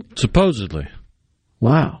that right? Supposedly.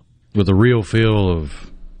 Wow. With a real feel of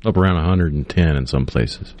up around 110 in some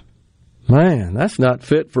places. Man, that's not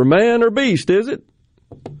fit for man or beast, is it?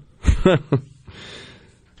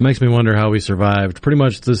 Makes me wonder how we survived pretty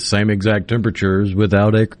much the same exact temperatures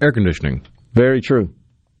without air conditioning. Very true.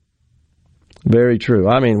 Very true.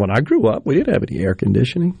 I mean, when I grew up, we didn't have any air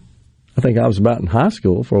conditioning. I think I was about in high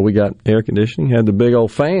school before we got air conditioning. Had the big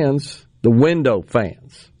old fans, the window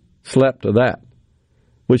fans. Slept to that,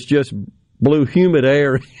 which just blew humid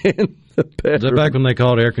air in the bedroom. Is that back when they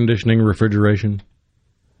called air conditioning refrigeration?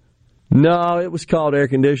 No, it was called air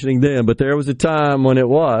conditioning then, but there was a time when it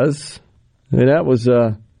was. And that was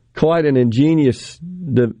quite an ingenious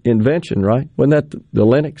invention, right? Wasn't that the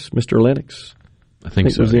Lennox, Mr. Lennox? I think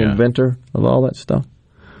so, was the inventor of all that stuff.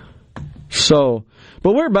 So,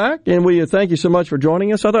 but we're back, and we thank you so much for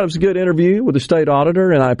joining us. I thought it was a good interview with the state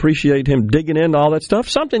auditor, and I appreciate him digging into all that stuff.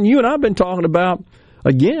 Something you and I have been talking about,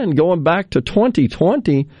 again, going back to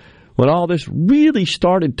 2020, when all this really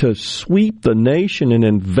started to sweep the nation and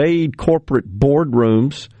invade corporate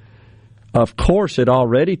boardrooms. Of course, it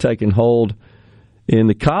already taken hold in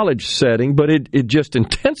the college setting, but it just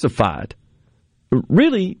intensified,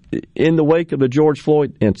 really, in the wake of the George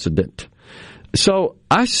Floyd incident. So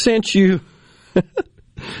I sent you,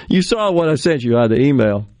 you saw what I sent you out of the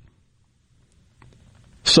email.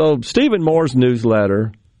 So Stephen Moore's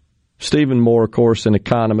newsletter, Stephen Moore, of course, an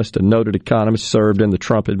economist, a noted economist, served in the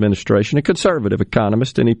Trump administration, a conservative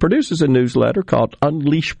economist, and he produces a newsletter called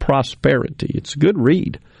Unleash Prosperity. It's a good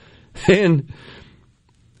read. And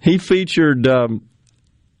he featured a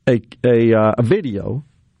video,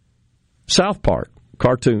 South Park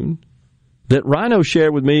cartoon, that Rhino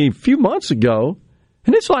shared with me a few months ago,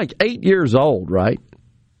 and it's like 8 years old, right?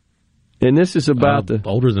 And this is about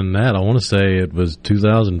older than that. I want to say it was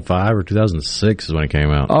 2005 or 2006 is when it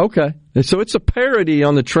came out. Okay. And so it's a parody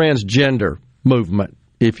on the transgender movement,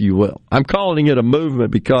 if you will. I'm calling it a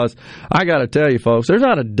movement because I got to tell you, folks, there's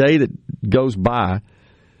not a day that goes by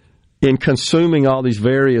in consuming all these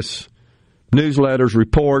various newsletters,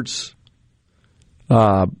 reports,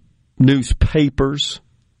 newspapers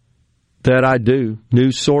that I do,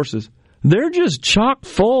 news sources. They're just chock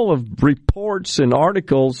full of reports and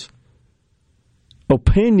articles,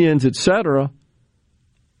 opinions, etc.,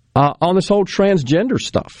 on this whole transgender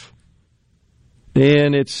stuff.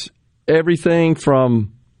 And it's everything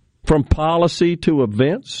from policy to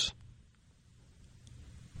events,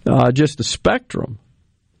 just the spectrum.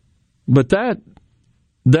 But that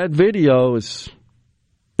video is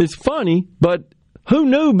funny, but who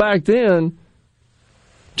knew back then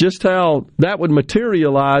just how that would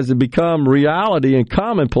materialize and become reality and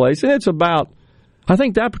commonplace? And it's about, I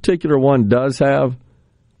think that particular one does have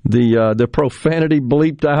the profanity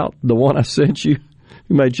bleeped out, the one I sent you.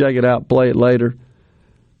 You may check it out, play it later.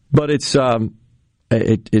 But it's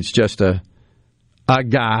just a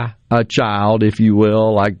guy, a child, if you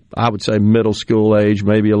will, like I would say middle school age,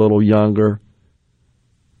 maybe a little younger.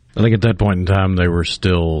 I think at that point in time they were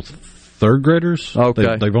still third graders.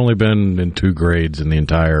 Okay. They've only been in 2 grades in the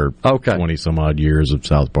entire 20-some-odd years of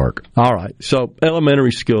South Park. All right. So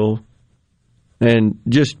elementary school, and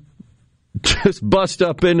just bust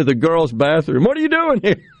up into the girls' bathroom. What are you doing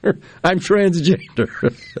here? I'm transgender.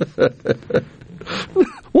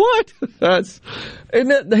 What?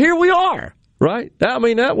 Here we are, right? I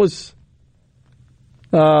mean, that was,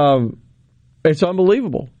 it's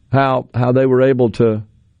unbelievable how they were able to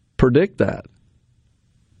predict that.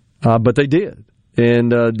 But they did.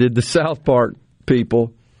 And did the South Park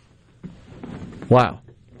people. Wow.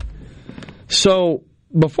 So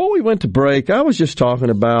before we went to break, I was just talking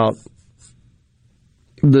about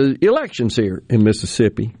the elections here in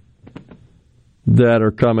Mississippi that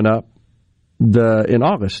are coming up in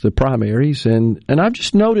August, the primaries. And I've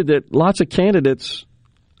just noted that lots of candidates,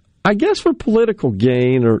 I guess for political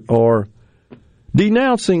gain or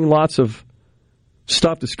denouncing lots of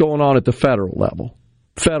stuff that's going on at the federal level.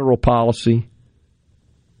 Federal policy,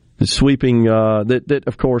 the sweeping, that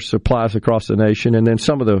of course applies across the nation, and then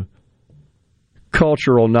some of the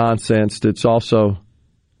cultural nonsense that's also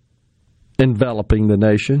enveloping the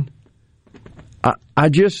nation. I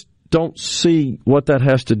just don't see what that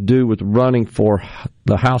has to do with running for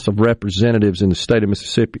the House of Representatives in the state of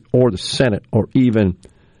Mississippi or the Senate or even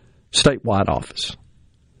statewide office.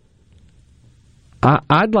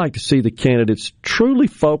 I'd like to see the candidates truly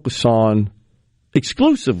focus on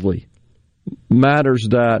exclusively matters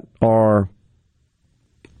that are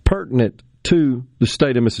pertinent to the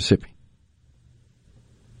state of Mississippi.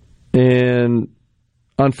 And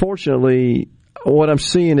unfortunately, what I'm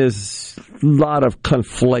seeing is a lot of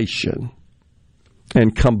conflation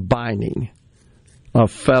and combining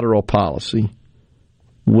of federal policy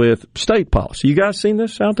with state policy. You guys seen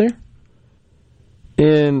this out there?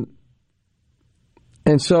 And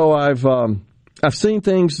so I've seen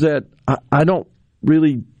things that I don't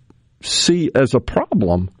really see as a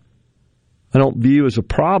problem. I don't view as a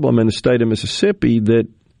problem in the state of Mississippi that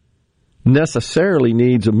necessarily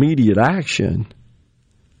needs immediate action.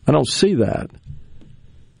 I don't see that.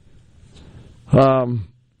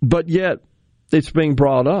 But yet, it's being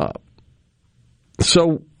brought up.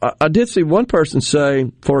 So I did see one person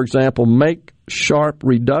say, for example, make sharp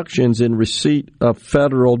reductions in receipt of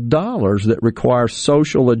federal dollars that require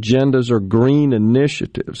social agendas or green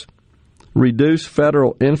initiatives. Reduce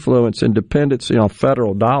federal influence and dependency on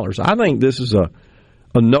federal dollars. I think this is a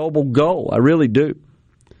noble goal. I really do.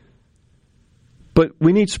 But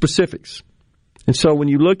we need specifics. And so when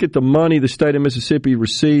you look at the money the state of Mississippi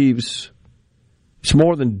receives, it's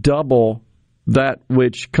more than double that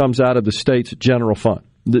which comes out of the state's general fund.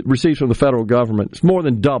 That receives from the federal government. It's more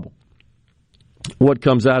than double what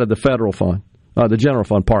comes out of the federal fund, the general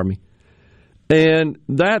fund, pardon me. And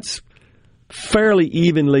that's fairly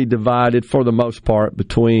evenly divided for the most part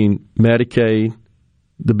between Medicaid,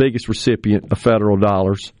 the biggest recipient of federal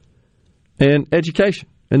dollars, and education.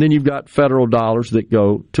 And then you've got federal dollars that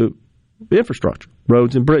go to infrastructure,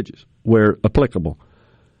 roads and bridges, where applicable.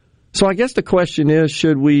 So I guess the question is,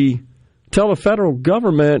 should we tell the federal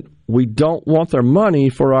government we don't want their money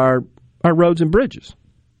for our roads and bridges?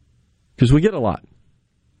 Because we get a lot.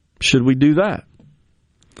 Should we do that?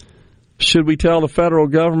 Should we tell the federal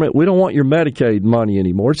government we don't want your Medicaid money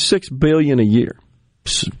anymore? It's $6 billion a year,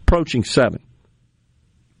 approaching $7 billion.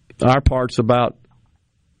 Our part's about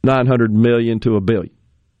 $900 million to $1 billion.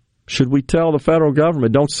 Should we tell the federal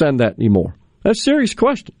government don't send that anymore? That's a serious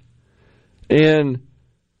question. And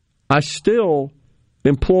I still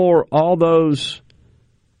implore all those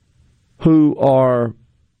who are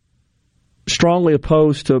strongly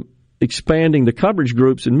opposed to expanding the coverage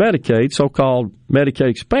groups in Medicaid, so-called Medicaid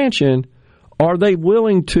expansion, are they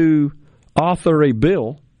willing to author a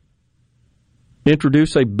bill,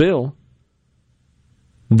 introduce a bill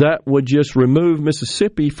that would just remove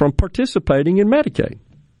Mississippi from participating in Medicaid?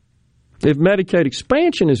 If Medicaid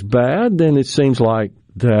expansion is bad, then it seems like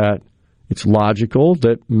that it's logical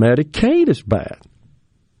that Medicaid is bad.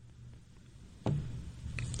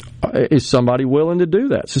 Is somebody willing to do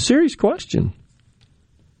that? It's a serious question.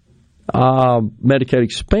 Medicaid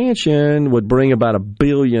expansion would bring about $1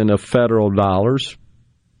 billion of federal dollars.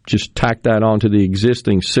 Just tack that on to the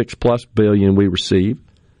existing $6+ billion we receive.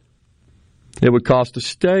 It would cost the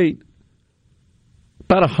state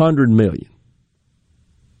about $100 million.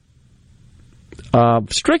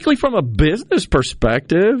 Strictly from a business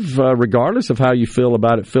perspective, regardless of how you feel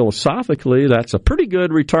about it philosophically, that's a pretty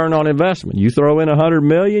good return on investment. You throw in $100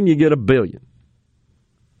 million, you get $1 billion.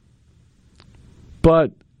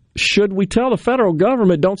 But should we tell the federal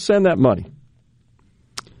government don't send that money?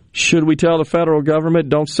 Should we tell the federal government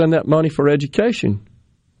don't send that money for education?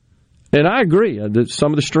 And I agree that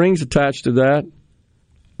some of the strings attached to that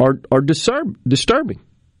are disturbing.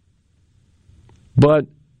 But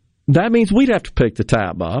that means we'd have to pick the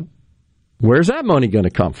tab up. Where's that money going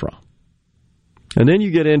to come from? And then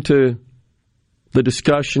you get into the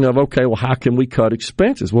discussion of, okay, well, how can we cut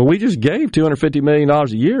expenses? Well, we just gave $250 million a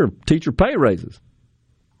year of teacher pay raises.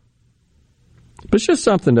 But it's just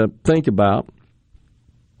something to think about.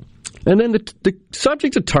 And then the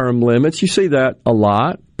subject of term limits, you see that a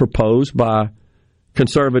lot proposed by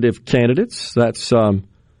conservative candidates. That's kind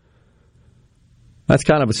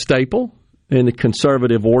of a staple in the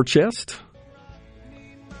conservative war chest.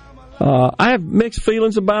 I have mixed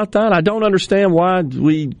feelings about that. I don't understand why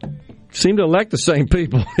we seem to elect the same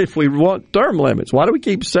people if we want term limits. Why do we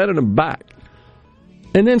keep setting them back?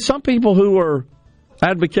 And then some people who are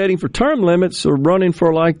advocating for term limits are running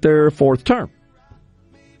for like their fourth term.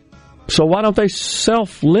 So why don't they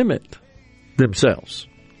self-limit themselves?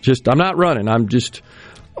 I'm not running.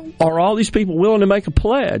 Are all these people willing to make a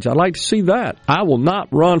pledge? I'd like to see that. I will not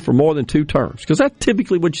run for more than 2 terms. Because that's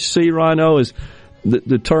typically what you see, Rhino, is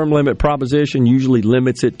the term limit proposition usually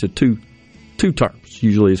limits it to two terms.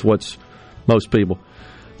 Usually is what's most people.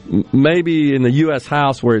 Maybe in the U.S.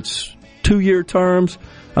 House where it's 2-year terms,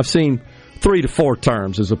 I've seen 3 to 4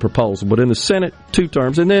 terms as a proposal. But in the Senate, 2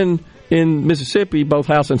 terms. And then in Mississippi, both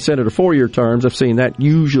House and Senate are 4-year terms. I've seen that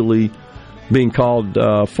usually being called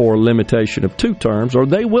for a limitation of 2 terms. Are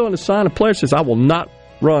they willing to sign a pledge that says, I will not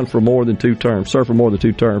run for more than 2 terms, serve for more than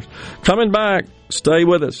 2 terms? Coming back, stay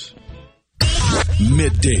with us.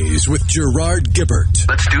 Middays with Gerard Gibert.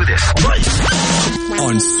 Let's do this.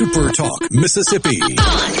 On SuperTalk Mississippi.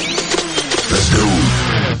 Let's go.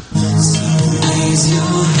 So raise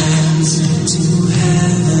your hands to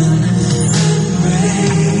heaven and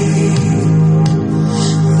pray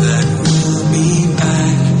that we'll be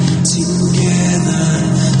back together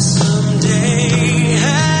someday.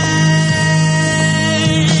 Hey,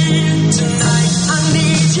 tonight I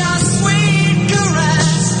need your sweet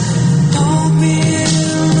caress. Hold me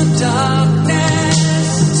in the darkness.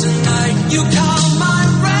 Tonight you calm my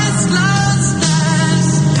restlessness.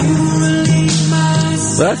 You relieve my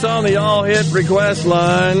sadness. That's on the all-hit request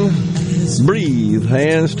line. Breathe,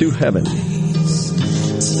 hands to heaven.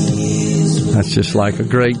 That's just like a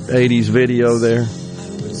great 80s video there.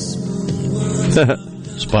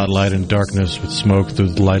 Spotlight in darkness with smoke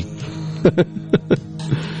through the light.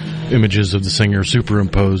 Images of the singer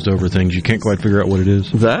superimposed over things. You can't quite figure out what it is.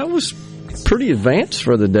 That was pretty advanced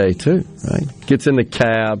for the day, too. Right? Gets in the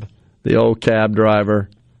cab, the old cab driver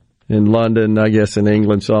in London, I guess in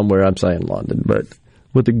England somewhere. I'm saying London, but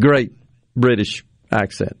with a great British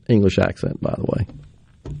accent, English accent, by the way.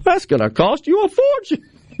 That's going to cost you a fortune.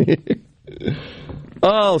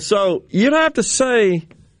 Oh, so you'd have to say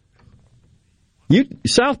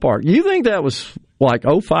South Park, you think that was like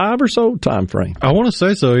 05 or so time frame? I want to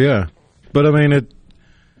say so, yeah. But, I mean,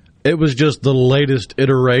 it was just the latest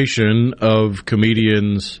iteration of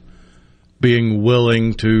comedians being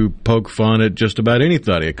willing to poke fun at just about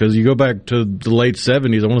anybody. Because you go back to the late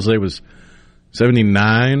 70s, I want to say it was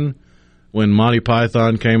 79, when Monty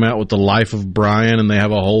Python came out with The Life of Brian, and they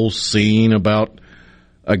have a whole scene about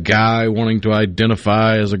a guy wanting to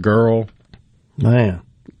identify as a girl. Man.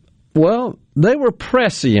 Well, they were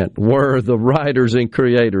prescient, were the writers and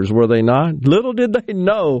creators, were they not? Little did they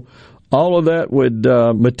know all of that would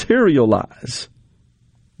materialize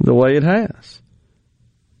the way it has.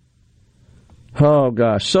 Oh,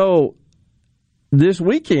 gosh. So this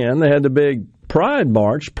weekend, they had the big Pride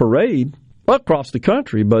March parade across the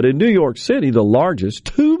country, but in New York City, the largest,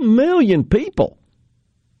 2 million people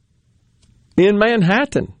in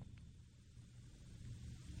Manhattan.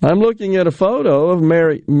 I'm looking at a photo of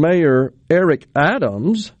Mayor Eric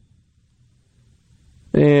Adams,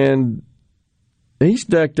 and he's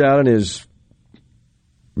decked out in his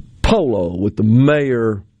polo with the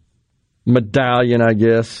mayor medallion, I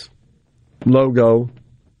guess, logo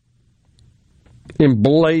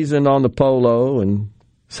emblazoned on the polo, and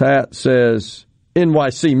his hat says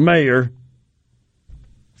NYC Mayor.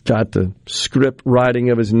 Got the script writing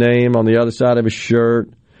of his name on the other side of his shirt.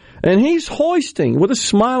 And he's hoisting with a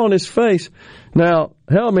smile on his face. Now,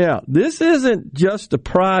 help me out. This isn't just the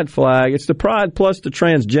pride flag. It's the pride plus the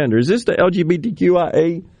transgender. Is this the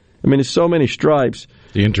LGBTQIA? I mean, there's so many stripes.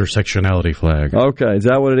 The intersectionality flag. Okay, is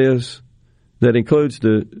that what it is? That includes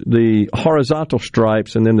the horizontal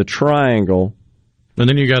stripes and then the triangle. And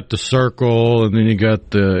then you got the circle, and then you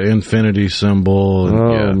got the infinity symbol.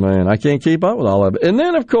 And, man, I can't keep up with all of it. And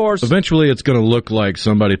then, of course... Eventually, it's going to look like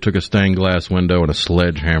somebody took a stained glass window and a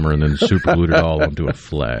sledgehammer and then superglued it all onto a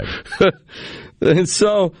flag. And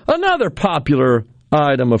so, another popular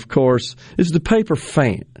item, of course, is the paper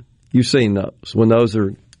fan. You've seen those, when those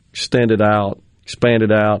are extended out,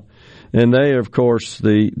 expanded out. And they, of course,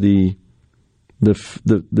 the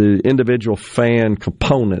individual fan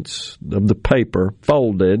components of the paper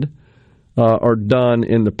folded are done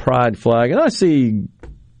in the pride flag. And I see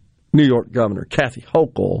New York Governor Kathy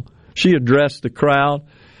Hochul. She addressed the crowd.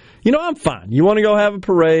 You know, I'm fine. You want to go have a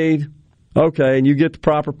parade, okay, and you get the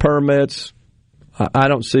proper permits. I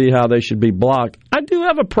don't see how they should be blocked. I do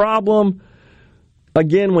have a problem,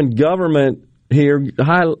 again, when government here,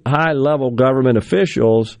 high-level government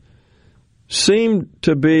officials seem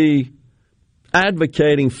to be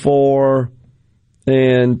advocating for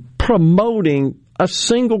and promoting a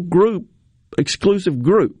single group, exclusive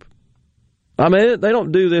group. I mean, they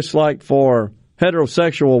don't do this like for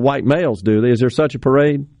heterosexual white males, do they? Is there such a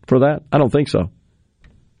parade for that? I don't think so.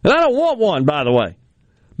 And I don't want one, by the way.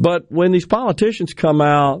 But when these politicians come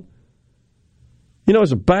out, you know,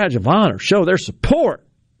 as a badge of honor, show their support.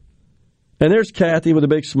 And there's Kathy with a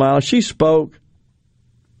big smile. She spoke.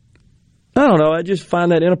 I don't know. I just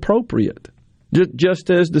find that inappropriate. Just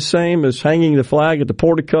as the same as hanging the flag at the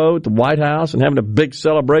portico at the White House and having a big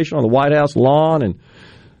celebration on the White House lawn,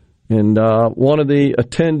 and one of the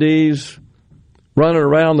attendees running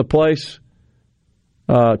around the place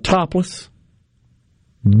topless,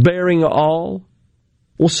 bearing all.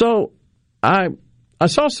 Well, so I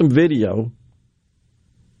saw some video.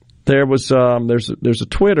 There was there's a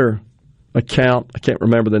Twitter account, I can't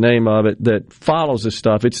remember the name of it, that follows this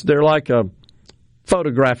stuff. They're like a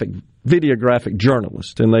videographic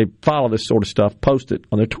journalist, and they follow this sort of stuff, post it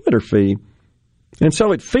on their Twitter feed. And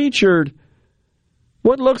so it featured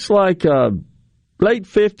what looks like a late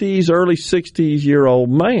 50s, early 60s-year-old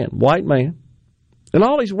man, white man. And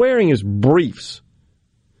all he's wearing is briefs.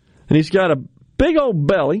 And he's got a big old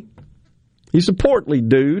belly. He's a portly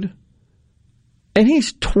dude. And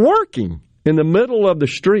he's twerking in the middle of the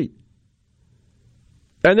street.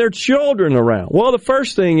 And there are children around. Well, the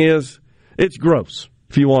first thing is, it's gross,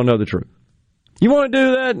 if you want to know the truth. You want to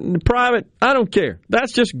do that in private? I don't care.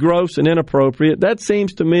 That's just gross and inappropriate. That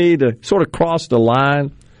seems to me to sort of cross the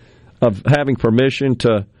line of having permission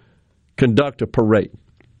to conduct a parade.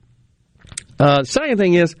 Second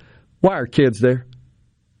thing is, why are kids there?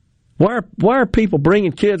 Why are people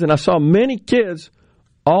bringing kids? And I saw many kids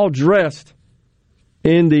all dressed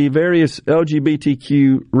in the various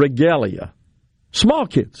LGBTQ regalia. Small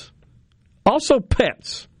kids. Also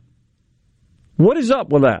pets. What is up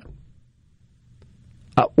with that?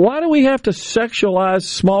 Why do we have to sexualize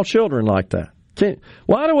small children like that?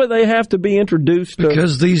 Why do they have to be introduced to...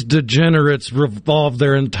 Because these degenerates revolve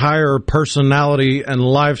their entire personality and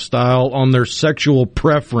lifestyle on their sexual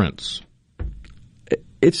preference.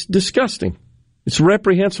 It's disgusting. It's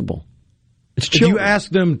reprehensible. If you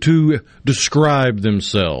ask them to describe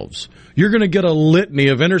themselves, you're going to get a litany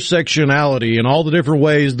of intersectionality and all the different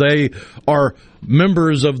ways they are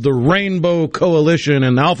members of the Rainbow Coalition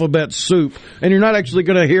and Alphabet Soup, and you're not actually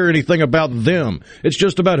going to hear anything about them. It's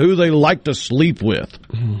just about who they like to sleep with.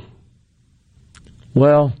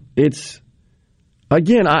 Well, it's,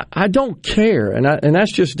 again, I don't care, and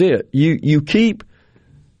that's just it. You keep,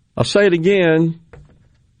 I'll say it again,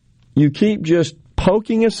 you keep just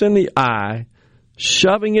poking us in the eye,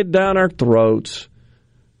 shoving it down our throats,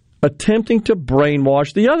 attempting to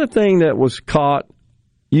brainwash. The other thing that was caught,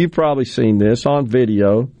 you've probably seen this on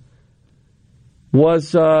video,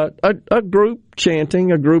 was a group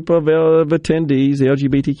chanting, a group of attendees, the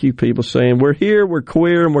LGBTQ people, saying, we're here, we're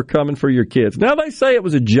queer, and we're coming for your kids. Now, they say it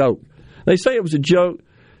was a joke. They say it was a joke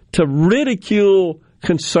to ridicule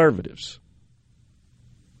conservatives.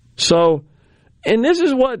 So, and this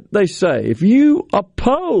is what they say. If you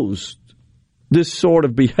oppose this sort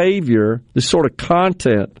of behavior, this sort of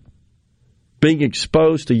content being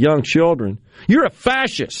exposed to young children, you're a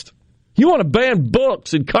fascist. You want to ban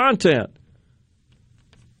books and content.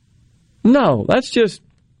 No, that's just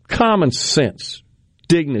common sense,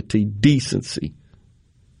 dignity, decency.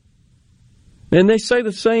 And they say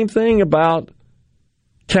the same thing about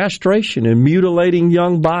castration and mutilating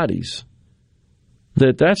young bodies.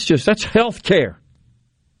 That's health care.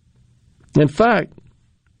 In fact,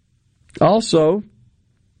 also,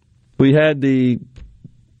 we had the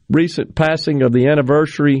recent passing of the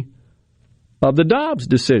anniversary of the Dobbs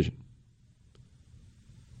decision.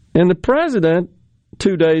 And the president,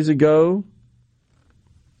 2 days ago,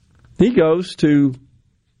 he goes to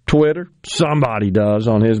Twitter, somebody does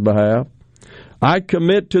on his behalf, I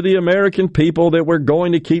commit to the American people that we're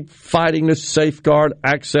going to keep fighting to safeguard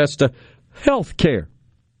access to health care,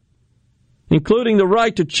 including the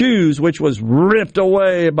right to choose, which was ripped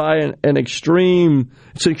away by an extreme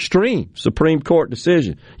Supreme Court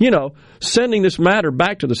decision. You know, sending this matter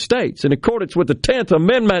back to the states in accordance with the 10th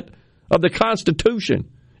Amendment of the Constitution.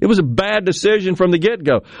 It was a bad decision from the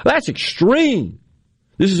get-go. That's extreme.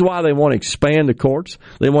 This is why they want to expand the courts.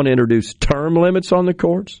 They want to introduce term limits on the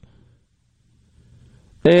courts.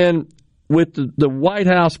 And with the White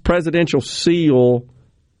House presidential seal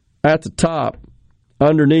at the top,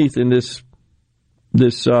 underneath in this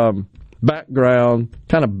background,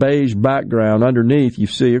 kind of beige background, underneath you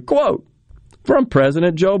see a quote from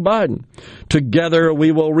President Joe Biden. Together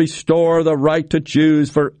we will restore the right to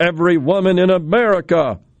choose for every woman in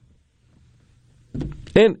America,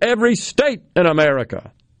 in every state in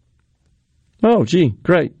America. Oh, gee,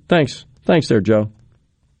 great. Thanks there, Joe.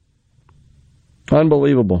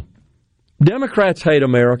 Unbelievable. Democrats hate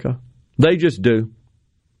America. They just do.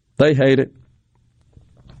 They hate it.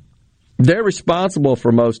 They're responsible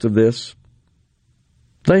for most of this.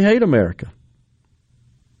 They hate America.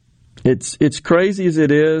 It's crazy as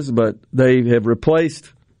it is, but they have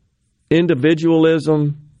replaced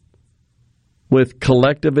individualism with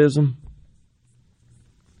collectivism,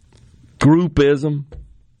 groupism,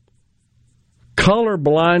 color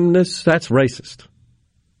blindness. That's racist.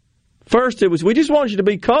 First, it was, we just want you to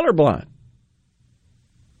be colorblind.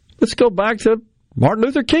 Let's go back to Martin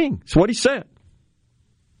Luther King. That's what he said.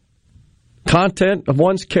 Content of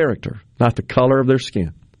one's character, not the color of their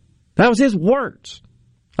skin. That was his words.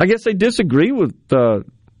 I guess they disagree with the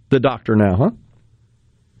doctor now, huh?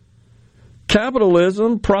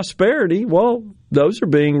 Capitalism, prosperity, well, those are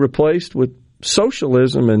being replaced with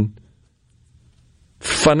socialism and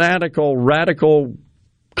fanatical, radical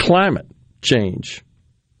climate change.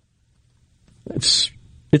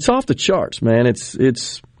 It's off the charts, man.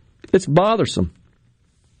 It's bothersome.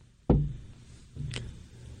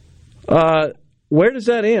 Where does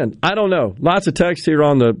that end? I don't know. Lots of text here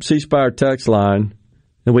on the C Spire text line,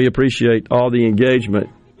 and we appreciate all the engagement.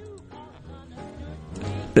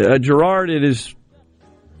 Gerard, is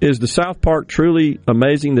the South Park truly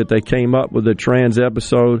amazing that they came up with a trans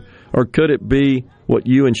episode, or could it be what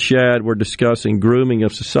you and Shad were discussing, grooming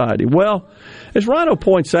of society? Well, as Rhino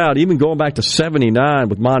points out, even going back to 79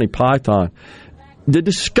 with Monty Python, the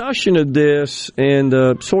discussion of this and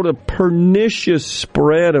the sort of pernicious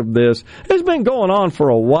spread of this has been going on for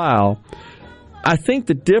a while. I think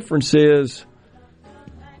the difference is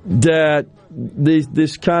that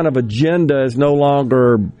this kind of agenda is no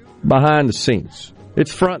longer behind the scenes.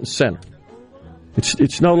 It's front and center.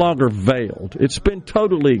 It's no longer veiled. It's been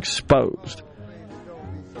totally exposed.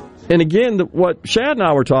 And again, what Shad and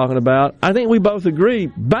I were talking about, I think we both agree,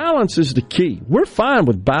 balance is the key. We're fine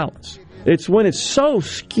with balance. It's when it's so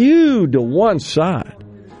skewed to one side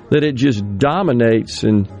that it just dominates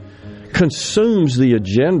and consumes the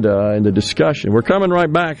agenda and the discussion. We're coming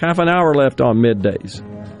right back. Half an hour left on Middays.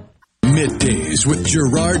 Middays with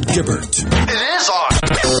Gerard Gibert. It is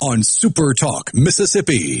on SuperTalk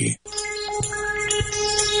Mississippi.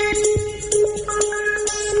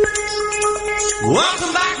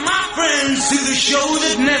 Welcome back, my friends, to the show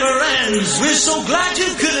that never ends. We're so glad you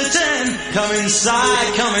could attend. Come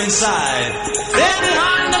inside, come inside. There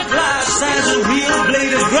behind the glass stands a real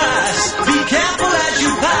blade of grass. Be careful as you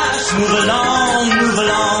pass. Move along, move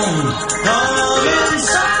along. Come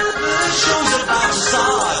inside, the show's about to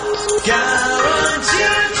start.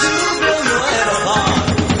 Guaranteed to blow your head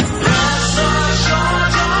apart. Rest assured,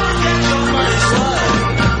 you'll get your money's worth.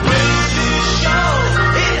 This show,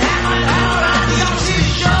 it happened out at the OC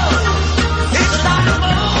show. It's about to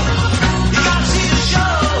move. You gotta see the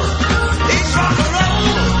show. It's rock and roll.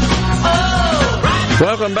 Oh, right.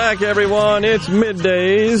 Welcome back, everyone. It's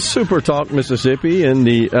Middays, SuperTalk Mississippi in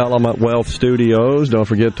the Element Wealth Studios. Don't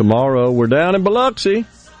forget, tomorrow we're down in Biloxi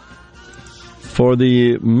for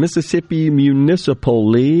the Mississippi Municipal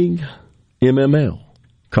League MML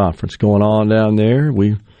conference going on down there. I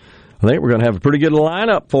think we're going to have a pretty good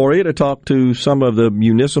lineup for you to talk to some of the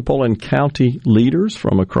municipal and county leaders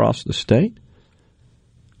from across the state.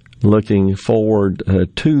 Looking forward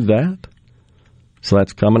to that. So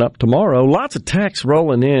that's coming up tomorrow. Lots of texts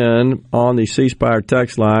rolling in on the C Spire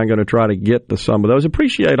text line. Going to try to get to some of those.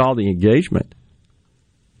 Appreciate all the engagement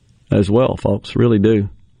as well, folks. Really do.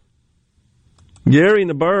 Gary in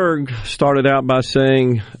the Berg started out by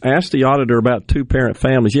saying, ask the auditor about two-parent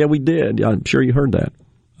families. Yeah, we did. I'm sure you heard that.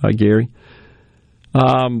 Hi, Gary.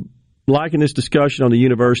 Liking this discussion on the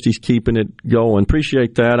universities, keeping it going.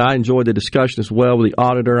 Appreciate that. I enjoyed the discussion as well with the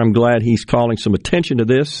auditor. I'm glad he's calling some attention to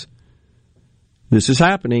this. This is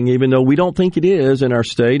happening, even though we don't think it is in our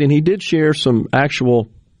state. And he did share some actual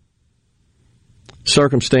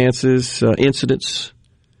circumstances, incidents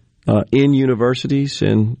in universities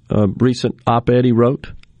in a recent op-ed he wrote.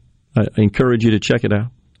 I encourage you to check it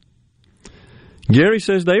out. Gary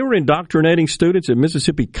says they were indoctrinating students at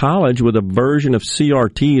Mississippi College with a version of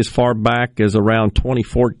CRT as far back as around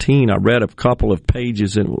 2014. I read a couple of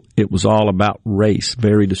pages and it was all about race.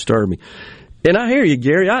 Very disturbing. And I hear you,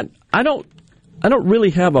 Gary. I don't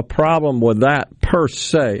really have a problem with that per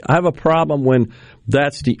se. I have a problem when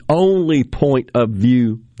that's the only point of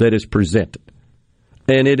view that is presented.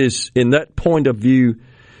 And it is, in that point of view,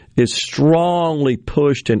 is strongly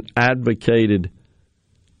pushed and advocated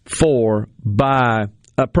for by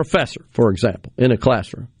a professor, for example, in a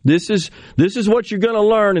classroom. This is what you're going to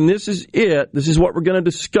learn, and this is it. This is what we're going to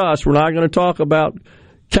discuss. We're not going to talk about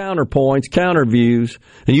counterpoints, counter views,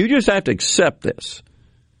 and you just have to accept this.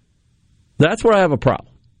 That's where I have a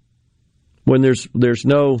problem, when there's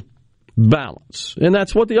no balance. And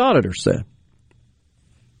that's what the auditor said.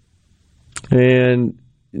 And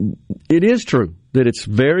it is true that it's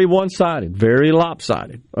very one-sided, very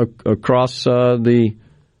lopsided across the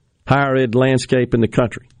higher ed landscape in the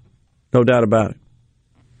country. No doubt about it.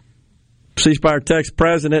 C Spire Tech's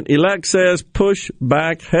president-elect says, push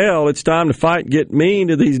back hell. It's time to fight and get mean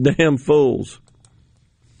to these damn fools.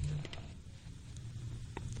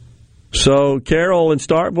 So Carol in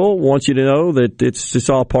Starkville wants you to know that it's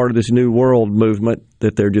all part of this new world movement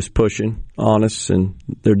that they're just pushing on us, and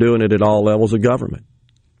they're doing it at all levels of government.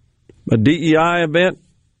 A DEI event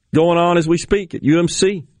going on as we speak at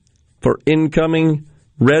UMC for incoming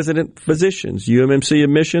resident physicians. UMMC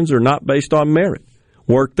admissions are not based on merit.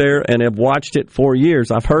 Worked there and have watched it for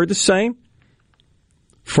years. I've heard the same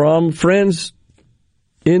from friends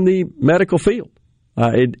in the medical field.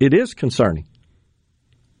 It is concerning.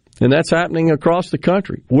 And that's happening across the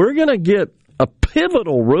country. We're going to get a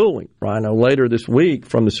pivotal ruling, Rhino, later this week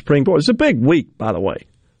from the Supreme Court. It's a big week, by the way,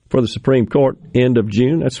 for the Supreme Court, end of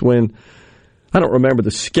June. That's when, I don't remember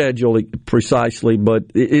the schedule precisely,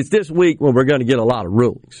 but it's this week when we're going to get a lot of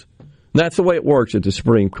rulings. And that's the way it works at the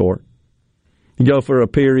Supreme Court. You go for a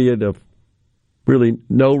period of really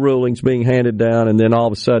no rulings being handed down, and then all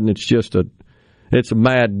of a sudden it's a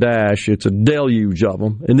mad dash. It's a deluge of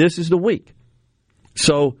them. And this is the week.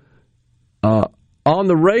 So, on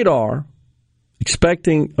the radar,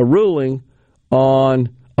 expecting a ruling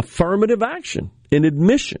on affirmative action in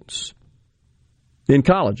admissions in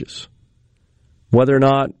colleges, whether or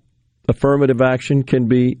not affirmative action can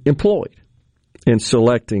be employed in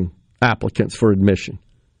selecting applicants for admission.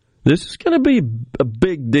 This is going to be a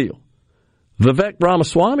big deal. Vivek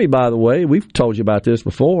Ramaswamy, by the way, we've told you about this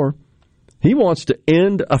before, he wants to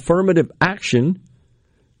end affirmative action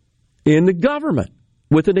in the government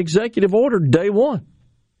with an executive order day one.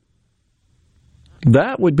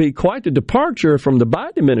 That would be quite a departure from the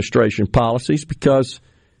Biden administration policies, because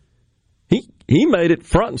he made it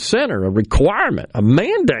front and center, a requirement, a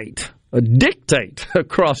mandate, a dictate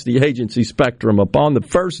across the agency spectrum upon the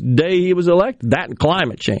first day he was elected, that and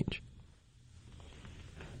climate change.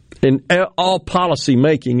 In all policy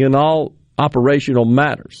making and all operational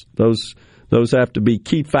matters, those have to be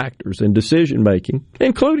key factors in decision making,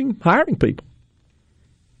 including hiring people.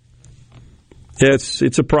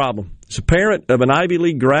 It's a problem. As a parent of an Ivy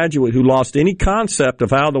League graduate who lost any concept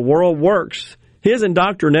of how the world works, his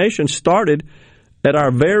indoctrination started at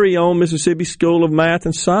our very own Mississippi School of Math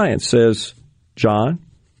and Science, says John.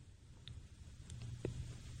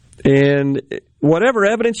 And whatever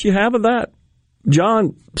evidence you have of that,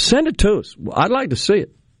 John, send it to us. I'd like to see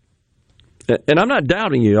it. And I'm not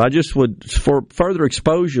doubting you. I just would, for further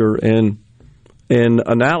exposure and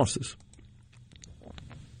analysis.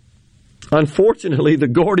 Unfortunately, the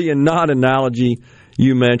Gordian knot analogy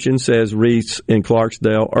you mentioned, says Reese in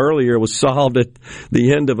Clarksdale, earlier was solved at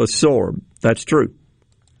the end of a sword. That's true.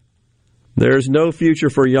 There's no future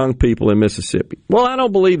for young people in Mississippi. Well, I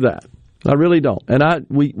don't believe that. I really don't. And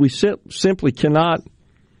we simply cannot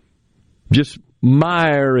just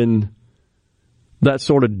mire in that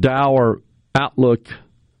sort of dour outlook.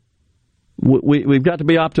 We've got to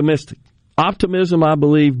be optimistic. Optimism, I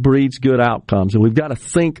believe, breeds good outcomes, and we've got to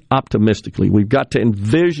think optimistically. We've got to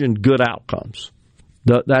envision good outcomes.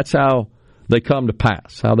 That's how they come to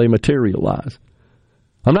pass, how they materialize.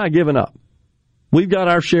 I'm not giving up. We've got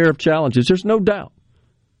our share of challenges, there's no doubt.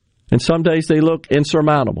 And some days they look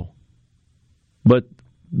insurmountable. But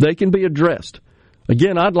they can be addressed.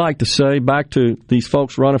 Again, I'd like to say, back to these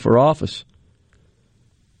folks running for office,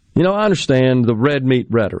 you know, I understand the red meat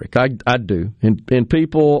rhetoric. I do. And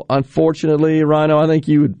people, unfortunately, Rhino, I think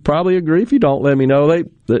you would probably agree. If you don't, let me know.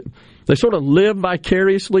 They sort of live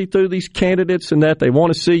vicariously through these candidates, and that they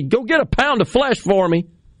want to see, go get a pound of flesh for me.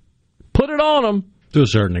 Put it on them. To a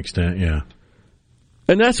certain extent, yeah.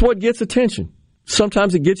 And that's what gets attention.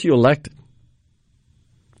 Sometimes it gets you elected.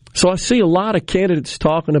 So I see a lot of candidates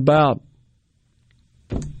talking about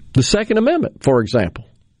the Second Amendment, for example.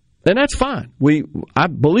 And that's fine. I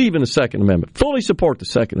believe in the Second Amendment, fully support the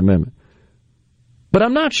Second Amendment. But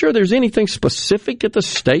I'm not sure there's anything specific at the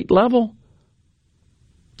state level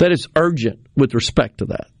that is urgent with respect to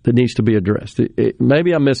that needs to be addressed.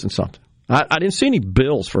 Maybe I'm missing something. I didn't see any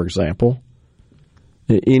bills, for example,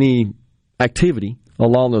 any activity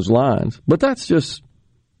along those lines. But that's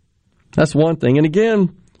one thing. And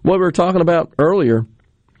again, what we were talking about earlier,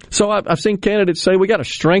 so I've seen candidates say we got to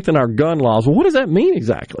strengthen our gun laws. Well, what does that mean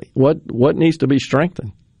exactly? What needs to be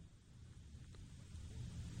strengthened?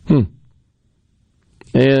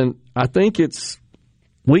 And I think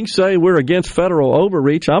we can say we're against federal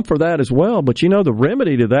overreach. I'm for that as well. But, you know, the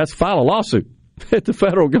remedy to that is file a lawsuit at the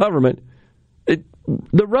federal government.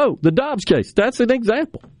 The Dobbs case, that's an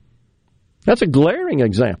example. That's a glaring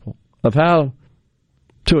example of how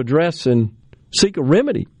to address and seek a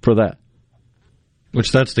remedy for that.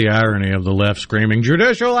 Which that's the irony of the left screaming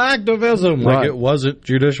judicial activism. Like It wasn't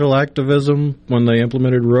judicial activism when they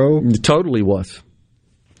implemented Roe. It totally was.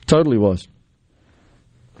 Totally was.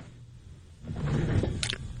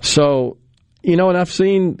 So, you know, and I've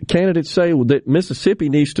seen candidates say that Mississippi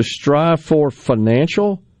needs to strive for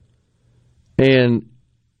financial and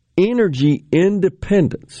energy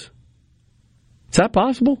independence. Is that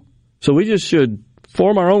possible? So we just should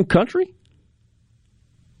form our own country?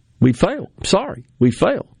 We fail. I'm sorry. We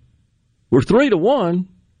fail. We're 3-1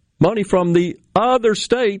 money from the other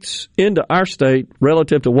states into our state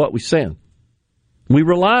relative to what we send. We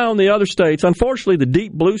rely on the other states, unfortunately the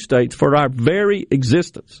deep blue states, for our very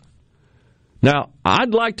existence. Now,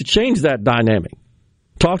 I'd like to change that dynamic.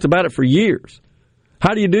 Talked about it for years.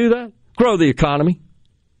 How do you do that? Grow the economy.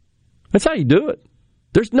 That's how you do it.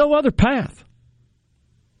 There's no other path.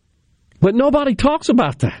 But nobody talks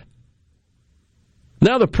about that.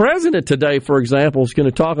 Now, the president today, for example, is going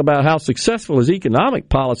to talk about how successful his economic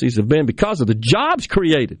policies have been because of the jobs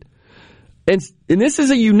created. And this is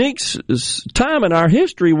a unique time in our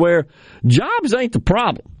history where jobs ain't the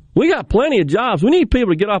problem. We got plenty of jobs. We need people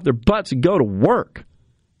to get off their butts and go to work.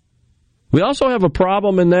 We also have a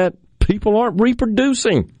problem in that people aren't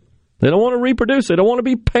reproducing. They don't want to reproduce. They don't want to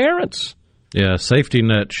be parents. Yeah, safety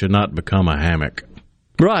net should not become a hammock.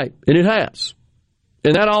 Right, and it has.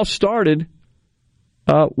 And that all started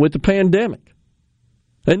with the pandemic.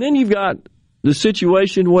 And then you've got the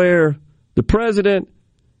situation where the president,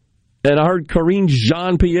 and I heard Karine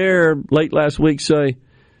Jean-Pierre late last week say,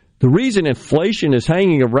 the reason inflation is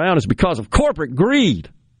hanging around is because of corporate greed.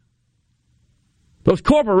 Those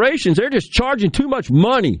corporations, they're just charging too much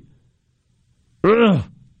money. Ugh,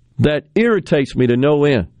 that irritates me to no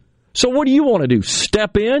end. So what do you want to do?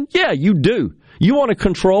 Step in? Yeah, you do. You want to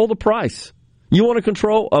control the price. You want to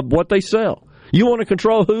control what they sell. You want to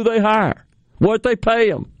control who they hire, what they pay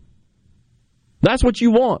them. That's what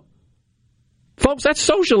you want. Folks, that's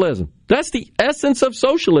socialism. That's the essence of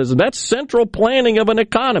socialism. That's central planning of an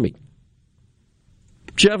economy.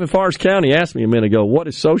 Jeff in Forest County asked me a minute ago, what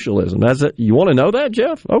is socialism? That's it. You want to know that,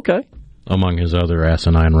 Jeff? Okay. Among his other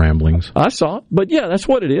asinine ramblings. I saw it. But yeah, that's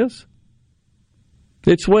what it is.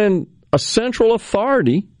 It's when a central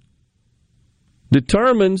authority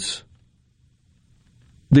determines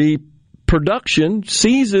the production,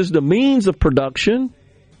 seizes the means of production,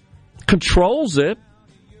 controls it,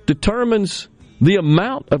 determines the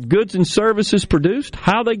amount of goods and services produced,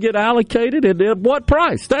 how they get allocated, and at what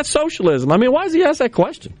price. That's socialism. I mean, why does he ask that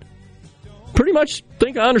question? Pretty much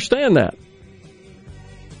think I understand that.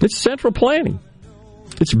 It's central planning.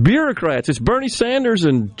 It's bureaucrats. It's Bernie Sanders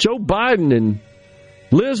and Joe Biden and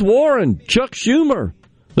Liz Warren, Chuck Schumer.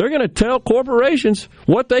 They're going to tell corporations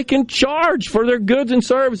what they can charge for their goods and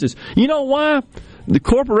services. You know why the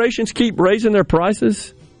corporations keep raising their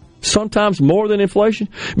prices? Sometimes more than inflation?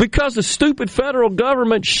 Because the stupid federal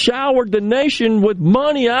government showered the nation with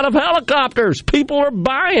money out of helicopters. People are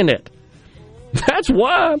buying it. That's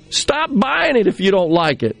why. Stop buying it if you don't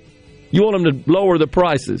like it. You want them to lower the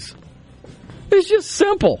prices. It's just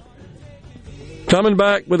simple. Coming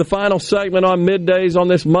back with the final segment on Middays on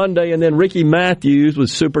this Monday, and then Ricky Matthews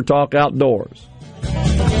with Super Talk Outdoors.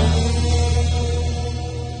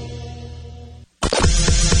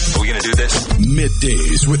 Do this.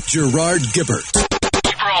 Middays with Gerard Gibert.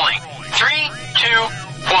 Keep rolling. 3, 2,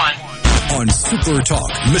 1. On Super Talk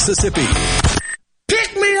Mississippi.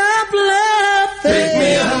 Pick me up, love. Pick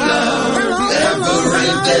me up, love.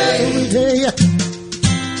 Every day.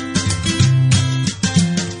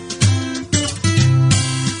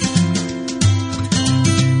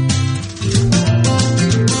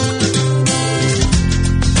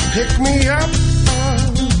 Pick me up.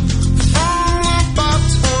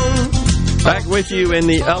 Back with you in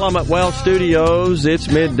the Element Wealth Studios. It's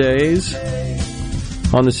Middays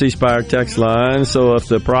on the C Spire text line. So if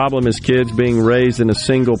the problem is kids being raised in a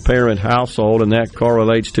single-parent household, and that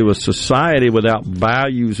correlates to a society without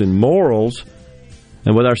values and morals,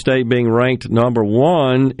 and with our state being ranked number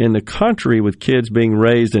 1 in the country with kids being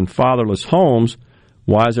raised in fatherless homes,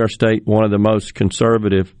 why is our state one of the most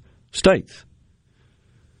conservative states?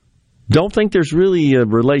 Don't think there's really a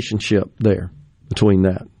relationship there between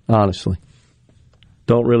that, honestly.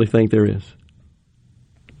 Don't really think there is.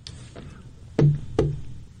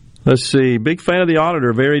 Let's see. Big fan of the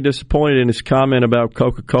auditor. Very disappointed in his comment about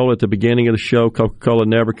Coca-Cola at the beginning of the show. Coca-Cola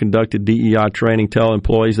never conducted DEI training. Tell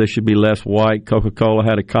employees they should be less white. Coca-Cola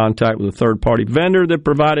had a contact with a third-party vendor that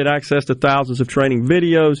provided access to thousands of training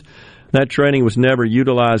videos. That training was never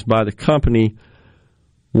utilized by the company.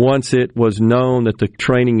 Once it was known that the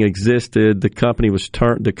training existed, the contract was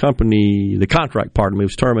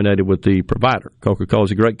terminated with the provider. Coca-Cola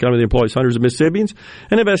is a great company that employs hundreds of Mississippians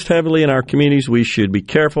and invests heavily in our communities. We should be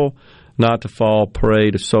careful not to fall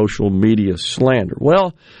prey to social media slander.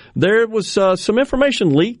 Well, there was some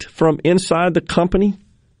information leaked from inside the company.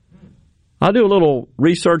 I'll do a little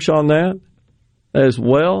research on that as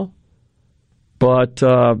well. But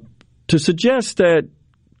to suggest that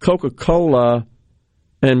Coca-Cola,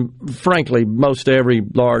 and frankly, most every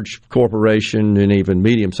large corporation and even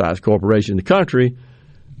medium-sized corporation in the country,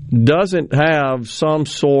 doesn't have some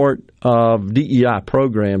sort of DEI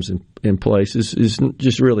programs in place is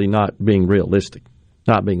just really not being realistic,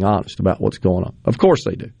 not being honest about what's going on. Of course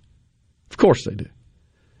they do. Of course they do.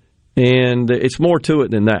 And it's more to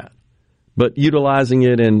it than that. But utilizing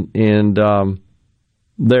it in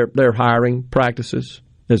their hiring practices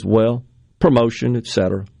as well, promotion,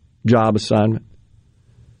 etc., job assignment.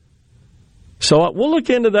 So we'll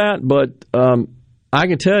look into that, but I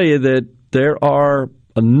can tell you that there are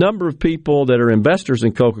a number of people that are investors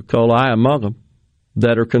in Coca-Cola, I among them,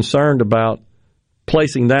 that are concerned about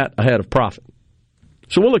placing that ahead of profit.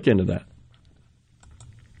 So we'll look into that.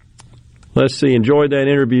 Let's see. Enjoyed that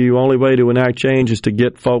interview. Only way to enact change is to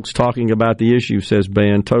get folks talking about the issue, says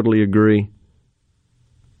Ben. Totally agree.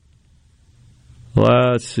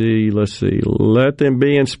 Let's see. Let them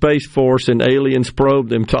be in Space Force and aliens probe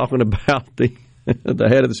them, talking about the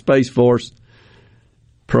head of the Space Force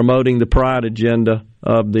promoting the pride agenda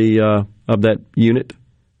of that unit.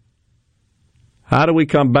 How do we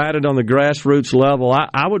combat it on the grassroots level?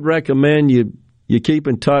 I would recommend you keep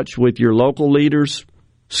in touch with your local leaders,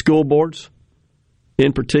 school boards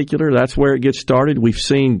in particular. That's where it gets started. We've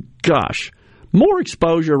seen, More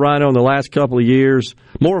exposure, Rhino, in the last couple of years,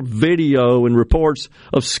 more video and reports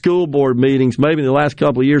of school board meetings, maybe in the last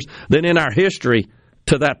couple of years, than in our history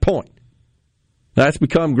to that point. That's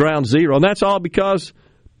become ground zero. And that's all because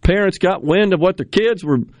parents got wind of what their kids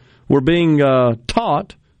were being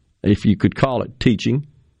taught, if you could call it teaching.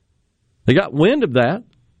 They got wind of that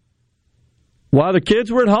while the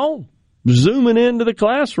kids were at home, zooming into the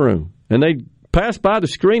classroom. And they'd pass by the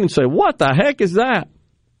screen and say, what the heck is that?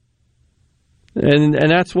 And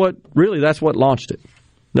that's what launched it.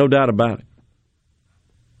 No doubt about it.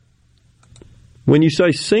 When you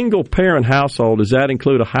say single-parent household, does that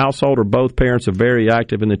include a household where both parents are very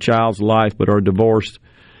active in the child's life but are divorced,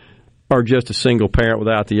 or just a single parent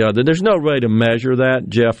without the other? There's no way to measure that.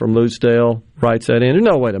 Jeff from Lucedale writes that in. There's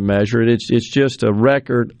no way to measure it. It's just a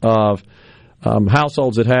record of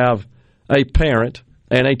households that have a parent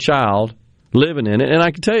and a child living in it. And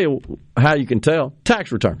I can tell you how you can tell.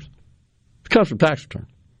 Tax returns. It comes from tax return.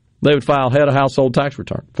 They would file head of household tax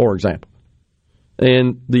return, for example.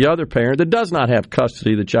 And the other parent that does not have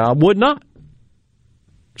custody of the child would not.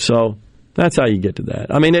 So that's how you get to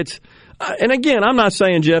that. I mean, and again, I'm not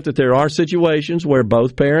saying, Jeff, that there are situations where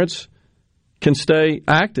both parents can stay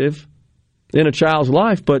active in a child's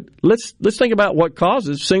life, but let's think about what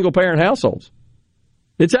causes single-parent households.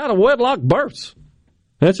 It's out-of-wedlock births.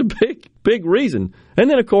 That's a big reason. And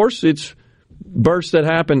then, of course, it's births that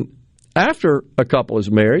happen after a couple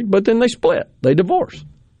is married, but then they split. They divorce.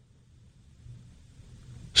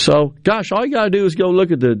 So, gosh, all you got to do is go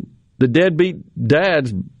look at the deadbeat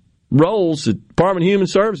dad's roles at Department of Human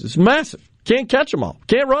Services. It's massive. Can't catch them all.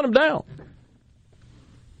 Can't run them down.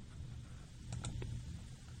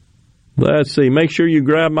 Let's see. Make sure you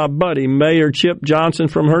grab my buddy, Mayor Chip Johnson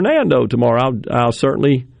from Hernando tomorrow. I'll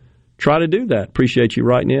certainly try to do that. Appreciate you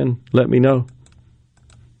writing in. Let me know.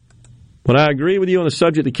 When I agree with you on the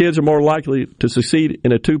subject, the kids are more likely to succeed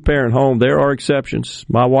in a two-parent home. There are exceptions.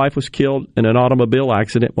 My wife was killed in an automobile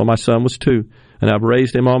accident when my son was 2, and I've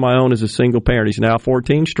raised him on my own as a single parent. He's now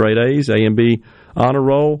 14, straight A's, A and B honor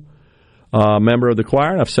roll, member of the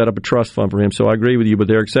choir, and I've set up a trust fund for him. So I agree with you, but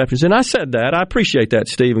there are exceptions. And I said that. I appreciate that,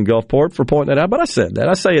 Steve in Gulfport, for pointing that out, but I said that.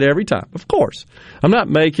 I say it every time, of course. I'm not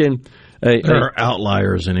making there are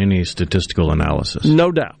outliers in any statistical analysis.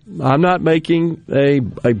 No doubt. I'm not making a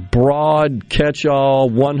broad,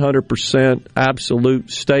 catch-all, 100%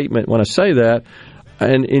 absolute statement when I say that.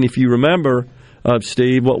 And if you remember,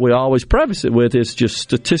 Steve, what we always preface it with is just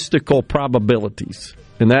statistical probabilities.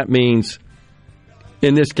 And that means,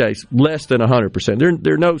 in this case, less than 100%.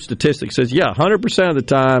 There are no statistics that says, 100% of the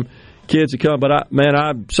time kids will come. But,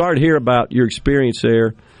 I'm sorry to hear about your experience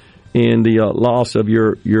there in the loss of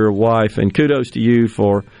your wife, and kudos to you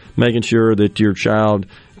for making sure that your child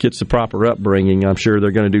gets the proper upbringing. I'm sure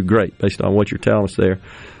they're going to do great based on what you're telling us there.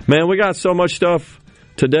 Man, we got so much stuff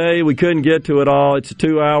today. We couldn't get to it all. It's a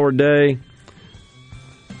 2-hour day,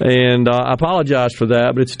 and I apologize for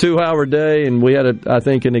that, but it's a 2-hour day, and we had, I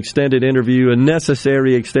think, an extended interview, a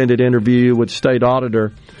necessary extended interview with State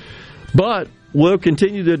Auditor. But we'll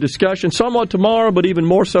continue the discussion somewhat tomorrow, but even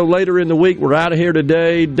more so later in the week. We're out of here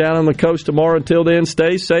today, down on the coast tomorrow. Until then,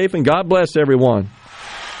 stay safe, and God bless everyone.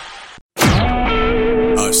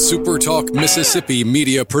 A SuperTalk Mississippi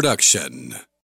Media production.